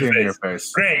 Don't It's like good seeing face. your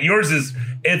face. Grant, yours is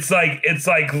it's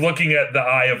like looking at the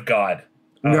eye of God.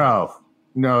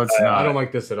 No, it's not. I don't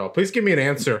like this at all. Please give me an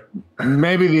answer.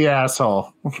 Maybe the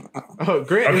asshole. Oh,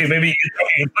 Grant. Okay, maybe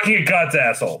you're looking at God's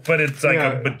asshole, but it's like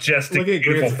a majestic,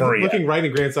 beautiful furry. Looking right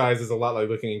in Grant's eyes is a lot like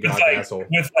looking in God's asshole.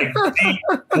 With like deep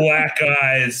black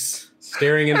eyes.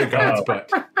 Staring into God's butt.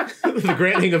 The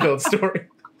Grant Ingeveld story.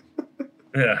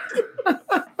 Yeah.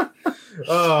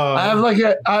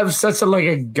 I have such a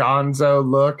gonzo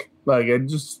look. Like it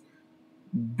just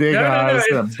big eyes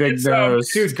and a big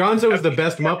nose. Dude, Gonzo is the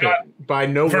best Muppet by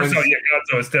no one. First of all, yeah,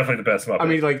 Gonzo is definitely the best Muppet. I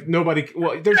mean, like nobody.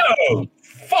 Well, there's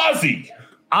Fozzie.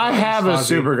 I have a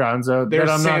super Gonzo that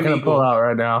I'm not going to pull out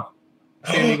right now.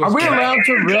 Are we allowed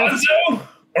to riff? Gonzo?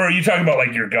 Or are you talking about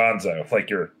like your Gonzo, like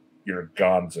your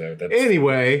Gonzo? That's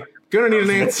anyway, gonna need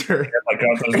an answer.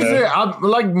 I'm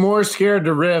like more scared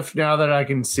to riff now that I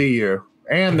can see you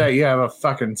and that you have a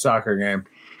fucking soccer game.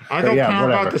 I don't care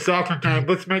about the soccer game.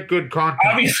 Let's make good content.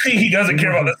 Obviously, he doesn't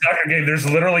care about the soccer game. There's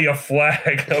literally a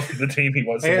flag of the team he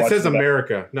wants to watch. It says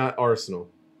America, not Arsenal.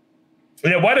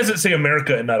 Yeah, why does it say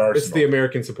America and not Arsenal? It's the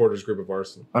American supporters group of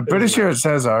Arsenal. I'm pretty sure it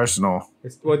says Arsenal.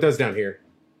 Well, it does down here.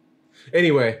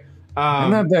 Anyway.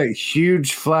 Isn't that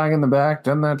huge flag in the back?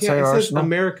 Doesn't that say it Arsenal? Says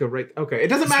America, right? Okay. It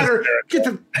doesn't matter. Get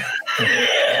the...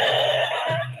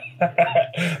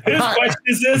 Whose question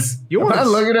is this? I'm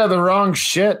looking at the wrong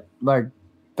shit. Like,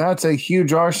 that's a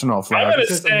huge Arsenal flag. I'm going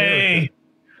to say America.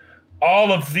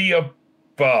 All of the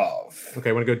above. Okay,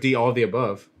 I want to go D, all of the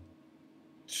above.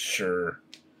 Sure.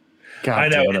 God I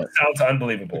know. damn It sounds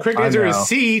unbelievable. The correct answer is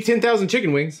C, 10,000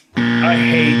 chicken wings. I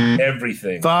hate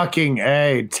everything. Fucking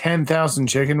A, 10,000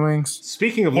 chicken wings.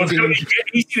 Speaking of looking... It's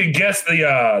easy to guess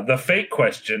the fake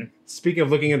question. Speaking of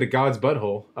looking into God's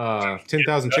butthole,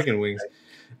 10,000 chicken wings.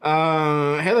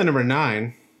 Headline number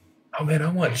 9. Oh, man,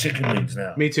 I want chicken wings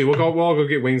now. Me too. We'll all go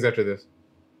get wings after this.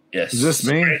 Yes. Is this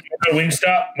me? Go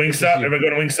Wingstop. Everybody go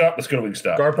to Wingstop. Let's go to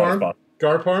Wingstop. Garparm.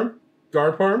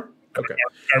 Okay.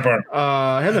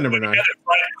 Garparm. Headline number 9.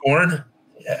 Fried corn.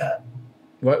 Yeah.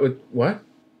 What? What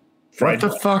the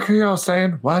fuck are y'all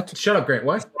saying? What? Shut up, Grant.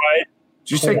 What? Fried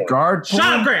Did you say guard porn?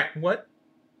 Shut up, Grant. What?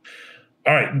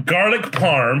 All right, garlic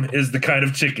parm is the kind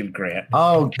of chicken, Grant.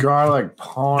 Oh, garlic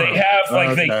parm. They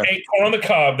have they take corn on the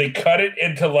cob, they cut it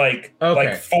into like 4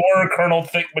 kernel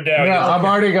thick medallions. Yeah, I'm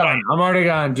already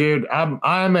gone, dude.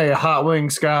 I'm a hot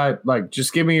wings guy. Like,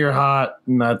 just give me your hot,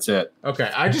 and that's it. Okay,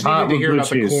 I just needed to hear about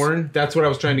the corn. That's what I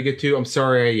was trying to get to. I'm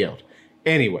sorry I yelled.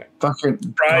 Anyway,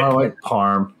 fucking garlic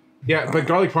parm. Yeah, but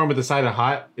garlic parm with the side of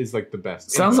hot is like the best.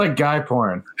 Sounds like guy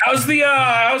porn. How's the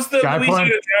guy Louisiana porn?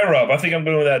 dry rub? I think I'm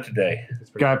going with that today.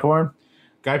 Guy porn?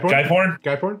 Guy porn? Guy porn?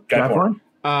 Guy porn? Guy porn.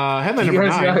 Headline number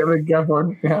 9. Guy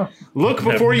porn. Yeah. Look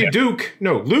before you duke.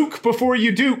 No, Luke before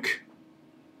you duke.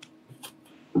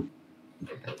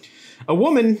 A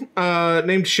woman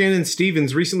named Shannon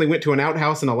Stevens recently went to an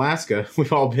outhouse in Alaska.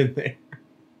 We've all been there.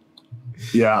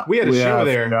 Yeah. We had a show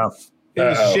there. Yeah. It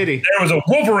was shitty. There was a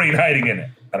Wolverine hiding in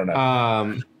it. I don't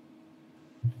know.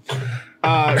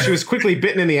 She was quickly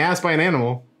bitten in the ass by an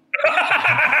animal. I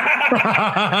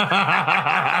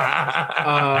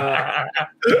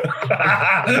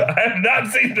have not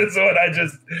seen this one. I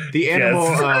just the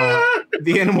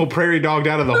animal prairie dogged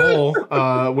out of the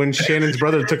hole when Shannon's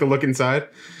brother took a look inside.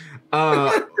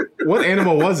 What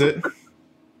animal was it?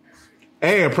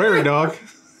 A prairie dog.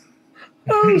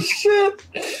 Oh shit!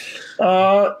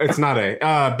 It's not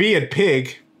A. B, a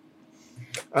pig.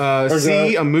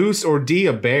 C, a moose, or D,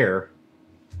 a bear.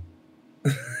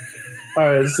 All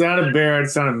right, it's not a bear,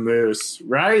 it's not a moose,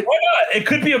 right? Why not? It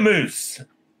could be a moose.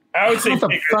 I would say what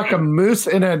the fuck, a moose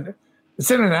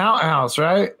it's in an outhouse,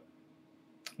 right?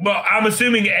 Well, I'm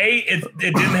assuming A, it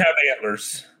didn't have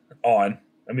antlers on.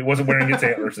 I mean, it wasn't wearing its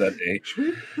antlers that day.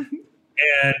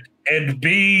 And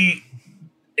B,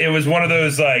 it was one of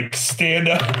those like stand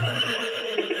up.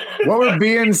 What were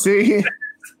B and C?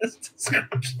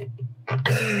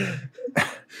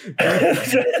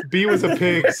 B was a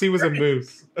pig. C was a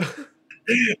moose.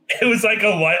 It was like a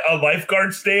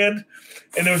lifeguard stand,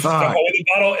 and there was just a hole in the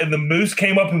bottle, and the moose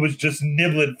came up and was just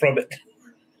nibbling from it.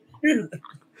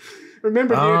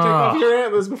 Remember, dude, take off your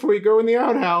antlers before you go in the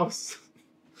outhouse.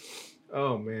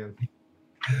 Oh man,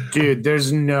 dude,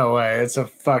 there's no way it's a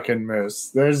fucking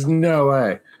moose. There's no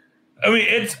way. I mean,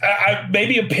 it's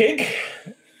maybe a pig.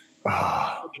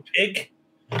 A pig.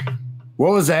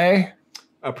 What was A?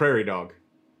 A prairie dog.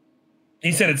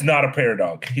 He said it's not a bear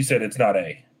dog. He said it's not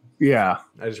a. Yeah.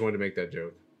 I just wanted to make that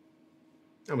joke.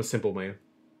 I'm a simple man.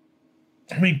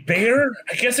 I mean, bear?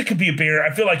 I guess it could be a bear.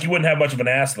 I feel like you wouldn't have much of an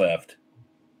ass left.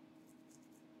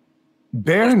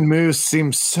 Bear and moose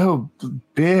seem so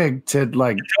big to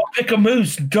like. Don't pick a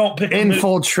moose. Don't pick a moose.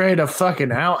 Infiltrate a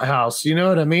fucking outhouse. You know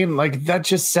what I mean? Like that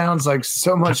just sounds like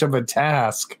so much of a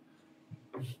task.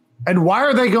 And why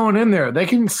are they going in there? They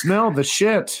can smell the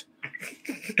shit.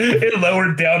 It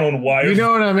lowered down on wires. You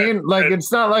know what I mean? Like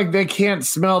it's not like they can't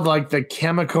smell like the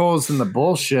chemicals and the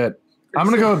bullshit. I'm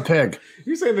gonna go with pig.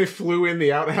 You saying they flew in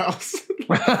the outhouse?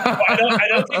 I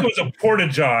don't think it was a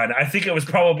porta-john. I think it was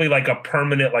probably like a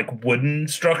permanent, like wooden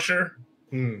structure.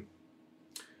 Gonna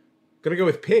go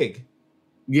with pig.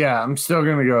 Yeah, I'm still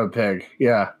gonna go with pig.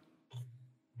 Yeah.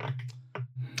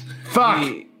 Fuck.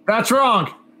 That's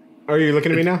wrong. Are you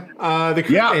looking at me now? The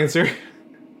correct answer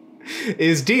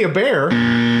is D, a bear.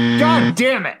 God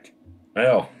damn it.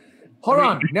 Well. Hold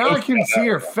on. Now I can see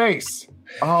your face.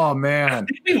 Oh, man.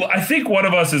 I think one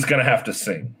of us is going to have to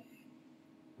sing.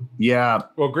 Yeah.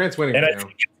 Well, Grant's winning and now. I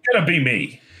think it's going to be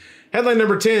me. Headline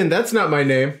number 10. That's not my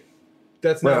name.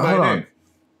 That's not my name.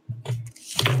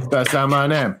 That's not my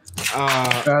name.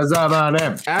 That's not my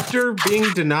name. After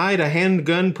being denied a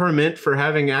handgun permit for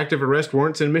having active arrest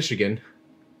warrants in Michigan.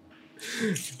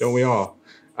 Don't we all?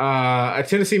 A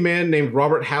Tennessee man named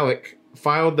Robert Halleck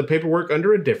filed the paperwork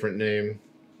under a different name.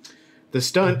 The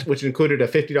stunt, which included a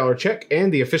 $50 check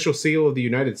and the official seal of the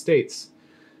United States,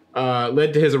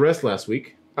 led to his arrest last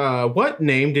week. What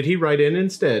name did he write in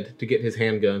instead to get his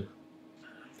handgun?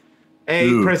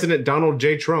 A, President Donald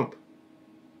J. Trump.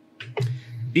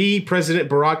 B, President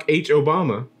Barack H.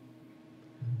 Obama.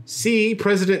 C,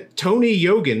 President Tony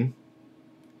Yogan.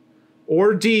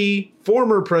 Or D,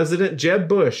 former President Jeb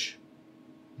Bush.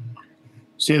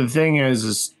 See, the thing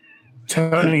is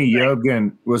Tony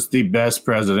Yogan was the best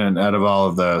president out of all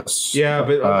of those. Yeah,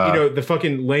 but the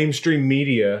fucking lamestream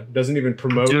media doesn't even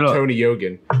promote Tony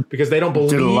Yogan because they don't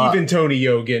believe in Tony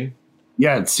Yogan.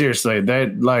 Yeah, seriously, they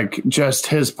like just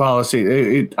his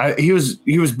policy. He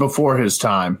was before his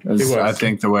time. I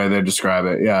think the way they describe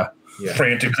it. Yeah.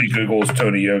 Frantically Googles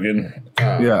Tony Yogan.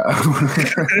 Yeah.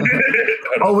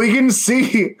 Oh, we can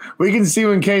see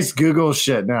when Case Googles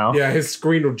shit now. Yeah, his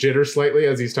screen will jitter slightly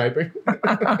as he's typing.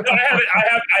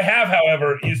 I have,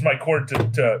 however, used my cord to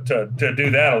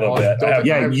do that a little bit.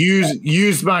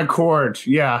 Use my cord.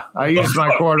 Yeah, I use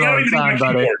my cord all the time,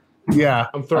 buddy. Yeah,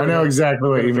 I know exactly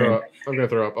what you mean. I'm gonna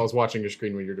throw up. I was watching your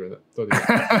screen when you're doing that.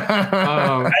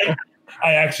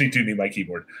 I actually do need my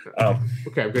keyboard.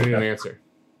 Okay, I'm gonna need an answer.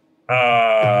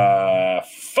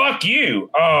 Fuck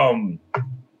you.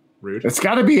 Rude. It's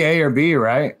got to be A or B,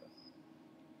 right?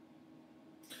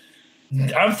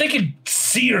 I'm thinking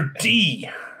C or D.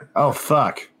 Oh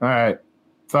fuck! All right,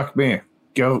 fuck me.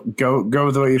 Go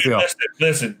with what you feel.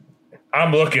 Listen.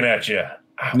 I'm looking at you.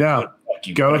 No,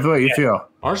 go with what you feel.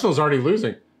 Arsenal's already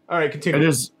losing. All right, continue. It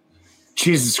is.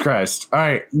 Jesus Christ! All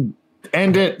right,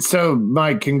 end it so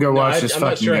Mike can go watch this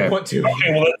fucking game. I'm not sure I want to.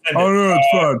 Okay, well,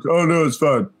 Oh no, it's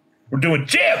fun. We're doing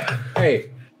Jeb.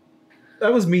 Hey,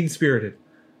 that was mean-spirited.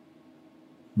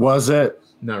 Was it?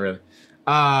 Not really.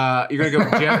 You're gonna go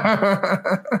with Jeb.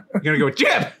 You're gonna go with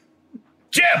Jeb.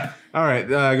 Jeb. All right.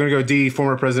 Gonna go D.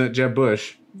 Former President Jeb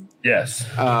Bush. Yes.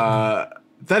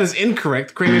 That is incorrect.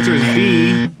 The correct answer is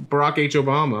B. Barack H.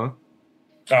 Obama.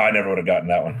 Oh, I never would have gotten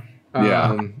that one.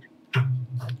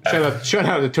 Shout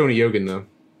out to Tony Yogan though.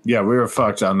 Yeah, we were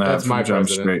fucked on that. That's my Jump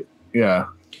president. Street. Yeah.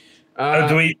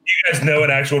 Do you guys know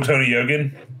an actual Tony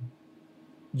Yogan?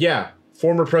 Yeah,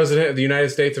 former president of the United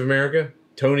States of America,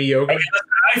 Tony Yogan.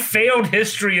 I failed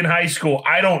history in high school.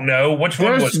 I don't know which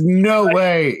one was. There's no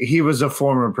way he was a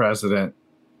former president.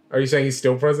 Are you saying he's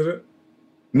still president?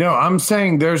 No, I'm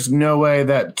saying there's no way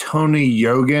that Tony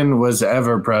Yogan was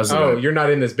ever president. Oh, you're not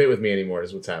in this bit with me anymore,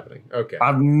 is what's happening. Okay.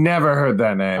 I've never heard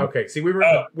that name. Okay, see, we were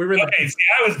I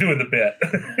was doing the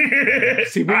bit.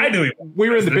 See, we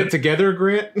were in the bit together,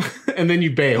 Grant, and then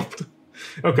you bailed.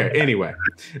 Okay, anyway.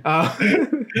 Oh,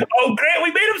 Grant,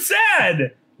 we made him sad.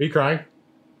 Are you crying?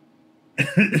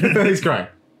 He's crying.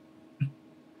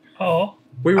 Oh.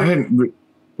 We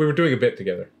were doing a bit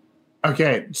together.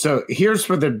 Okay, so here's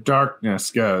where the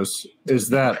darkness goes, is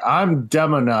that I'm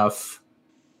dumb enough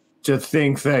to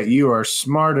think that you are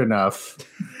smart enough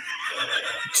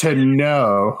to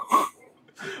know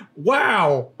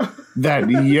that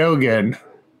Yogan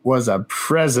was a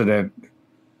president.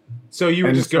 So you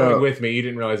were just going with me. You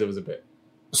didn't realize it was a bit.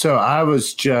 So I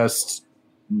was just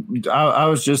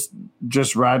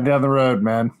riding down the road,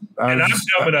 man. I'm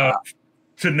dumb enough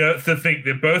to think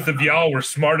that both of y'all were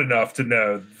smart enough to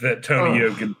know that Tony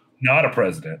Yogan not a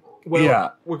president.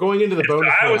 Well, we're going into the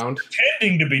bonus I was round.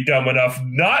 pretending to be dumb enough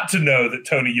not to know that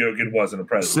Tony Yogan wasn't a So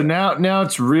president. now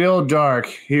it's real dark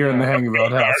here in the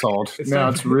Hangeveld household. Now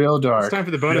it's real dark. It's time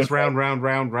for the bonus round.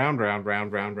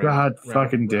 God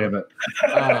fucking damn it.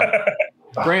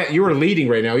 Grant, you are leading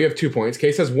right now. You have 2 points.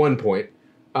 Case has 1 point.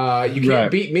 You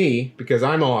can't beat me because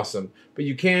I'm awesome, but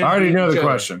you can. I already beat know each the other.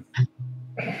 question.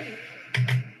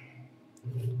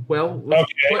 Well,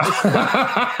 let's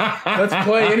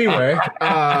play anyway.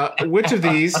 Which of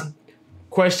these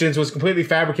questions was completely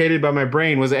fabricated by my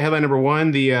brain? Was it headline number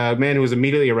 1, the man who was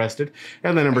immediately arrested?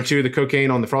 Headline number 2, the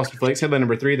cocaine on the Frosted Flakes? Headline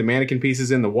number 3, the mannequin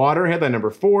pieces in the water? Headline number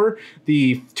 4,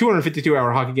 the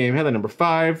 252-hour hockey game? Headline number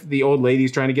 5, the old ladies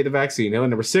trying to get the vaccine? Headline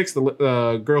number 6,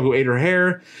 the girl who ate her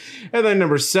hair? Headline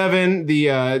number 7, the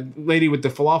lady with the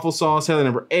falafel sauce? Headline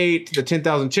number 8, the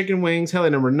 10,000 chicken wings?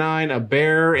 Headline number 9, a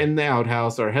bear in the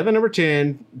outhouse? Or headline number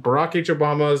 10, Barack H.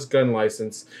 Obama's gun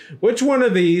license? Which one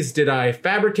of these did I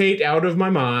fabricate out of my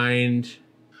mind?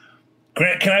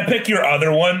 Grant, can I pick your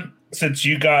other one since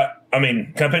you got? I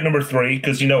mean, can I pick number 3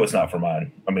 because you know it's not for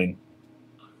mine. I mean,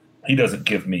 he doesn't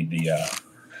give me the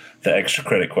extra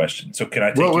credit question. So can I?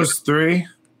 Take What was 3?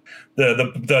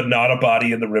 The not a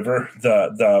body in the river,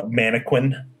 the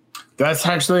mannequin. That's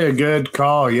actually a good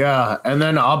call, yeah. And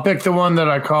then I'll pick the one that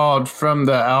I called from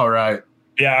the outright.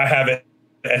 Yeah, I have it.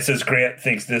 It says Grant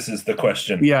thinks this is the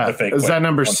question. Yeah, the fake is question. that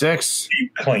number 6? You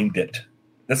claimed it.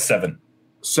 That's 7.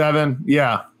 7,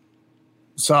 yeah.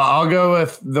 So I'll go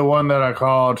with the one that I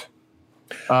called.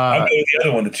 I'll go with the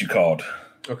other one that you called.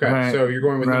 Okay, Right. so you're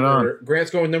going with Right number. Grant's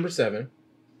going with number 7.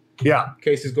 Yeah.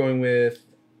 Casey's going with.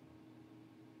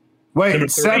 Wait, Number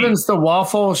 3. 7's the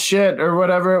waffle shit or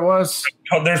whatever it was?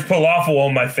 Oh, there's falafel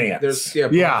on my fans. There's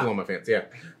Yeah. on my fans. Yeah,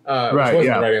 Right, which wasn't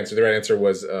yeah. the right answer. The right answer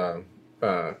was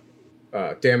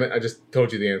damn it! I just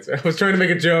told you the answer. I was trying to make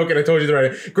a joke and I told you the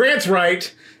right. Grant's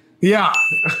right. Yeah.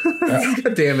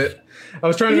 God damn it! I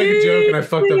was trying to make a joke and I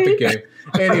fucked up the game.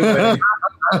 Anyway,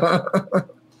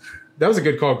 that was a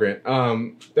good call, Grant.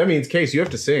 That means Case, you have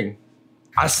to sing.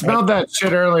 I smelled that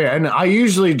shit earlier, and I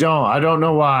usually don't. I don't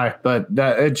know why, but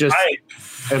that it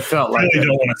felt I like really it.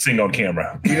 don't want to sing on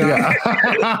camera.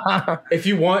 Yeah. If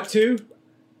you want to,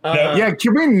 Yeah,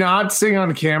 can we not sing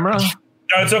on camera?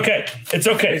 No, it's okay. It's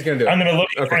okay. He's gonna do it. I'm going to look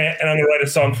at Okay. Grant and I'm going to write a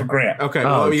song for Grant. okay.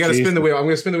 Oh, Well, you got to spin Jesus. the wheel. I'm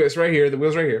going to spin the wheel. It's right here. The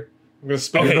wheel's right here. I'm going to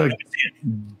spin Okay. it. Like,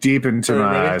 deep into Are you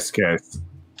my ready? eyes, Case.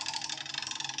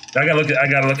 I got to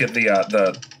look at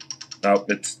the. No,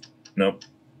 it's nope.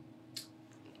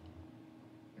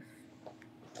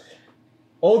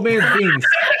 Old man's beans.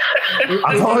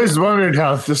 I've always wondered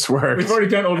how this works. We've already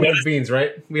done old man's beans,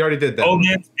 right? We already did that. Old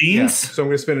man's Yeah. beans. So I'm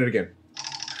going to spin it again.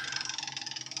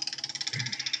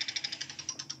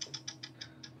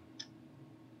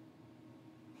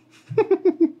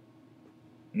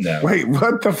 No. Wait,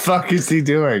 what the fuck is he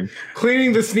doing?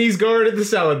 Cleaning the sneeze guard at the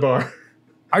salad bar.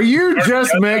 Are you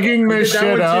just making We this did that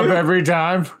shit one up too? every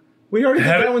time? We already did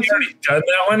Haven't that one we too. already done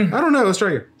that one? I don't know. Let's try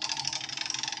again.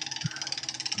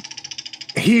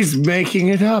 He's making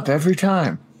it up every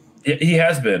time. Yeah, he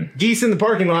has been. Geese in the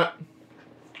parking lot.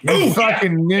 You Ooh,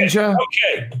 fucking ninja.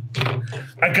 Okay.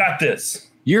 I got this.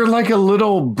 You're like a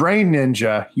little brain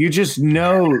ninja. You just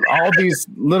know all these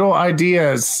little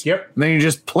ideas. Yep. And then you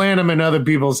just plant them in other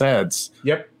people's heads.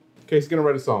 Yep. Okay, he's gonna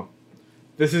write a song.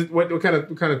 This is what kind of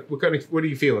what are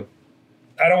you feeling?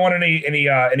 I don't want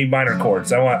any minor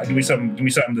chords. I want give me something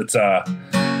that's so.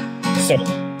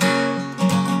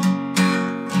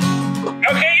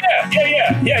 Okay,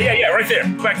 yeah, right there.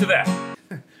 Go back to that.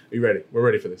 Are you ready? We're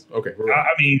ready for this. Okay, we're ready.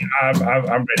 I mean, I'm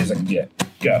ready as I can get.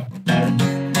 Go.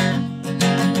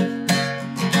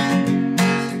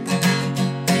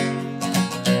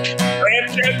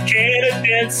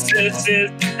 This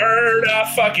is bird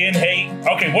I fucking hate.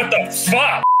 Okay, what the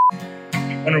fuck?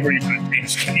 I don't know where you put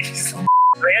these keys.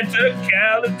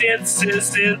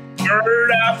 Canadensis is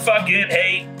bird I fucking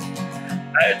hate.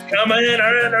 It's coming in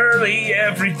early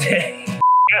every day.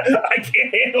 I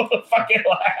can't handle the fucking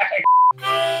lag.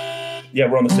 Yeah,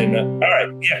 we're on the same note. All right.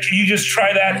 Yeah, can you just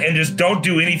try that and just don't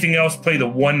do anything else? Play the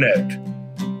one note.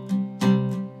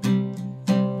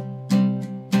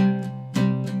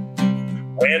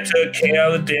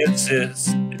 Canadensis,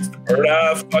 it's the bird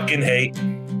I fucking hate.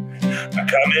 I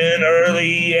come in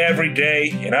early every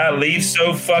day and I leave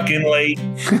so fucking late.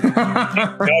 That's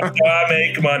how I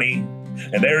make money,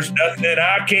 and there's nothing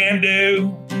I can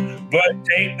do but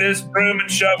take this broom and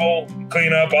shovel and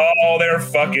clean up all their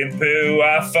fucking poo.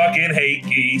 I fucking hate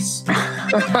geese. I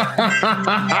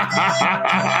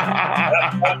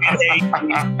fucking hate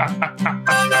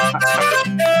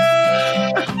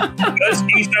geese. Because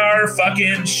these are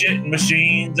fucking shit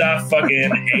machines. I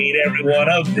fucking hate every one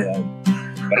of them.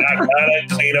 But I gotta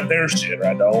clean up their shit or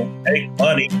I don't make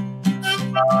money.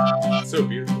 So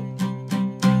beautiful.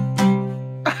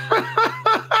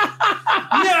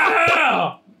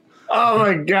 Yeah! Oh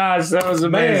my gosh, that was Man,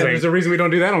 amazing. there's a reason we don't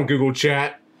do that on Google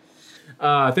Chat.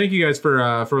 Thank you guys for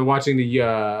watching the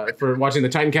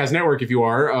Titancast Network if you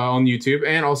are on YouTube,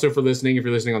 and also for listening if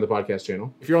you're listening on the podcast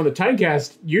channel. If you're on the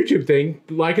Titancast YouTube thing,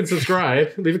 like and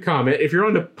subscribe, leave a comment. If you're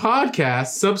on the podcast,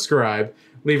 subscribe,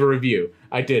 leave a review.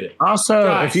 I did it. Also,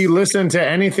 Guys. if you listen to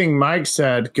anything Mike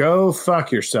said, go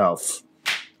fuck yourself.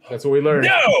 That's what we learned.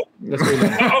 No! That's what we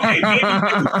learned.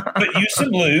 Okay, but use some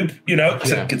lube,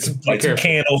 Yeah. get some, light some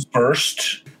candles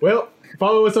first. Well,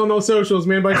 follow us on those socials,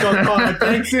 Man Bites Dog Pod.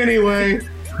 Thanks anyway.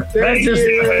 Thank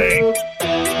you.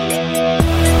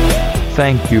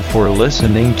 Thank you for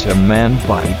listening to Man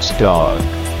Bites Dog.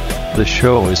 The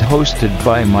show is hosted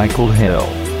by Michael Hill,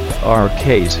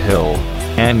 R.K.'s Hill,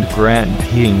 and Grant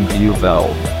Ping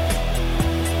Uveld.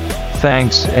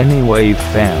 Thanks anyway,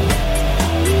 fam.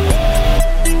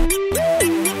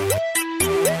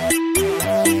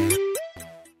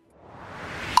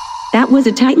 That was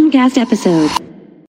a Titancast episode.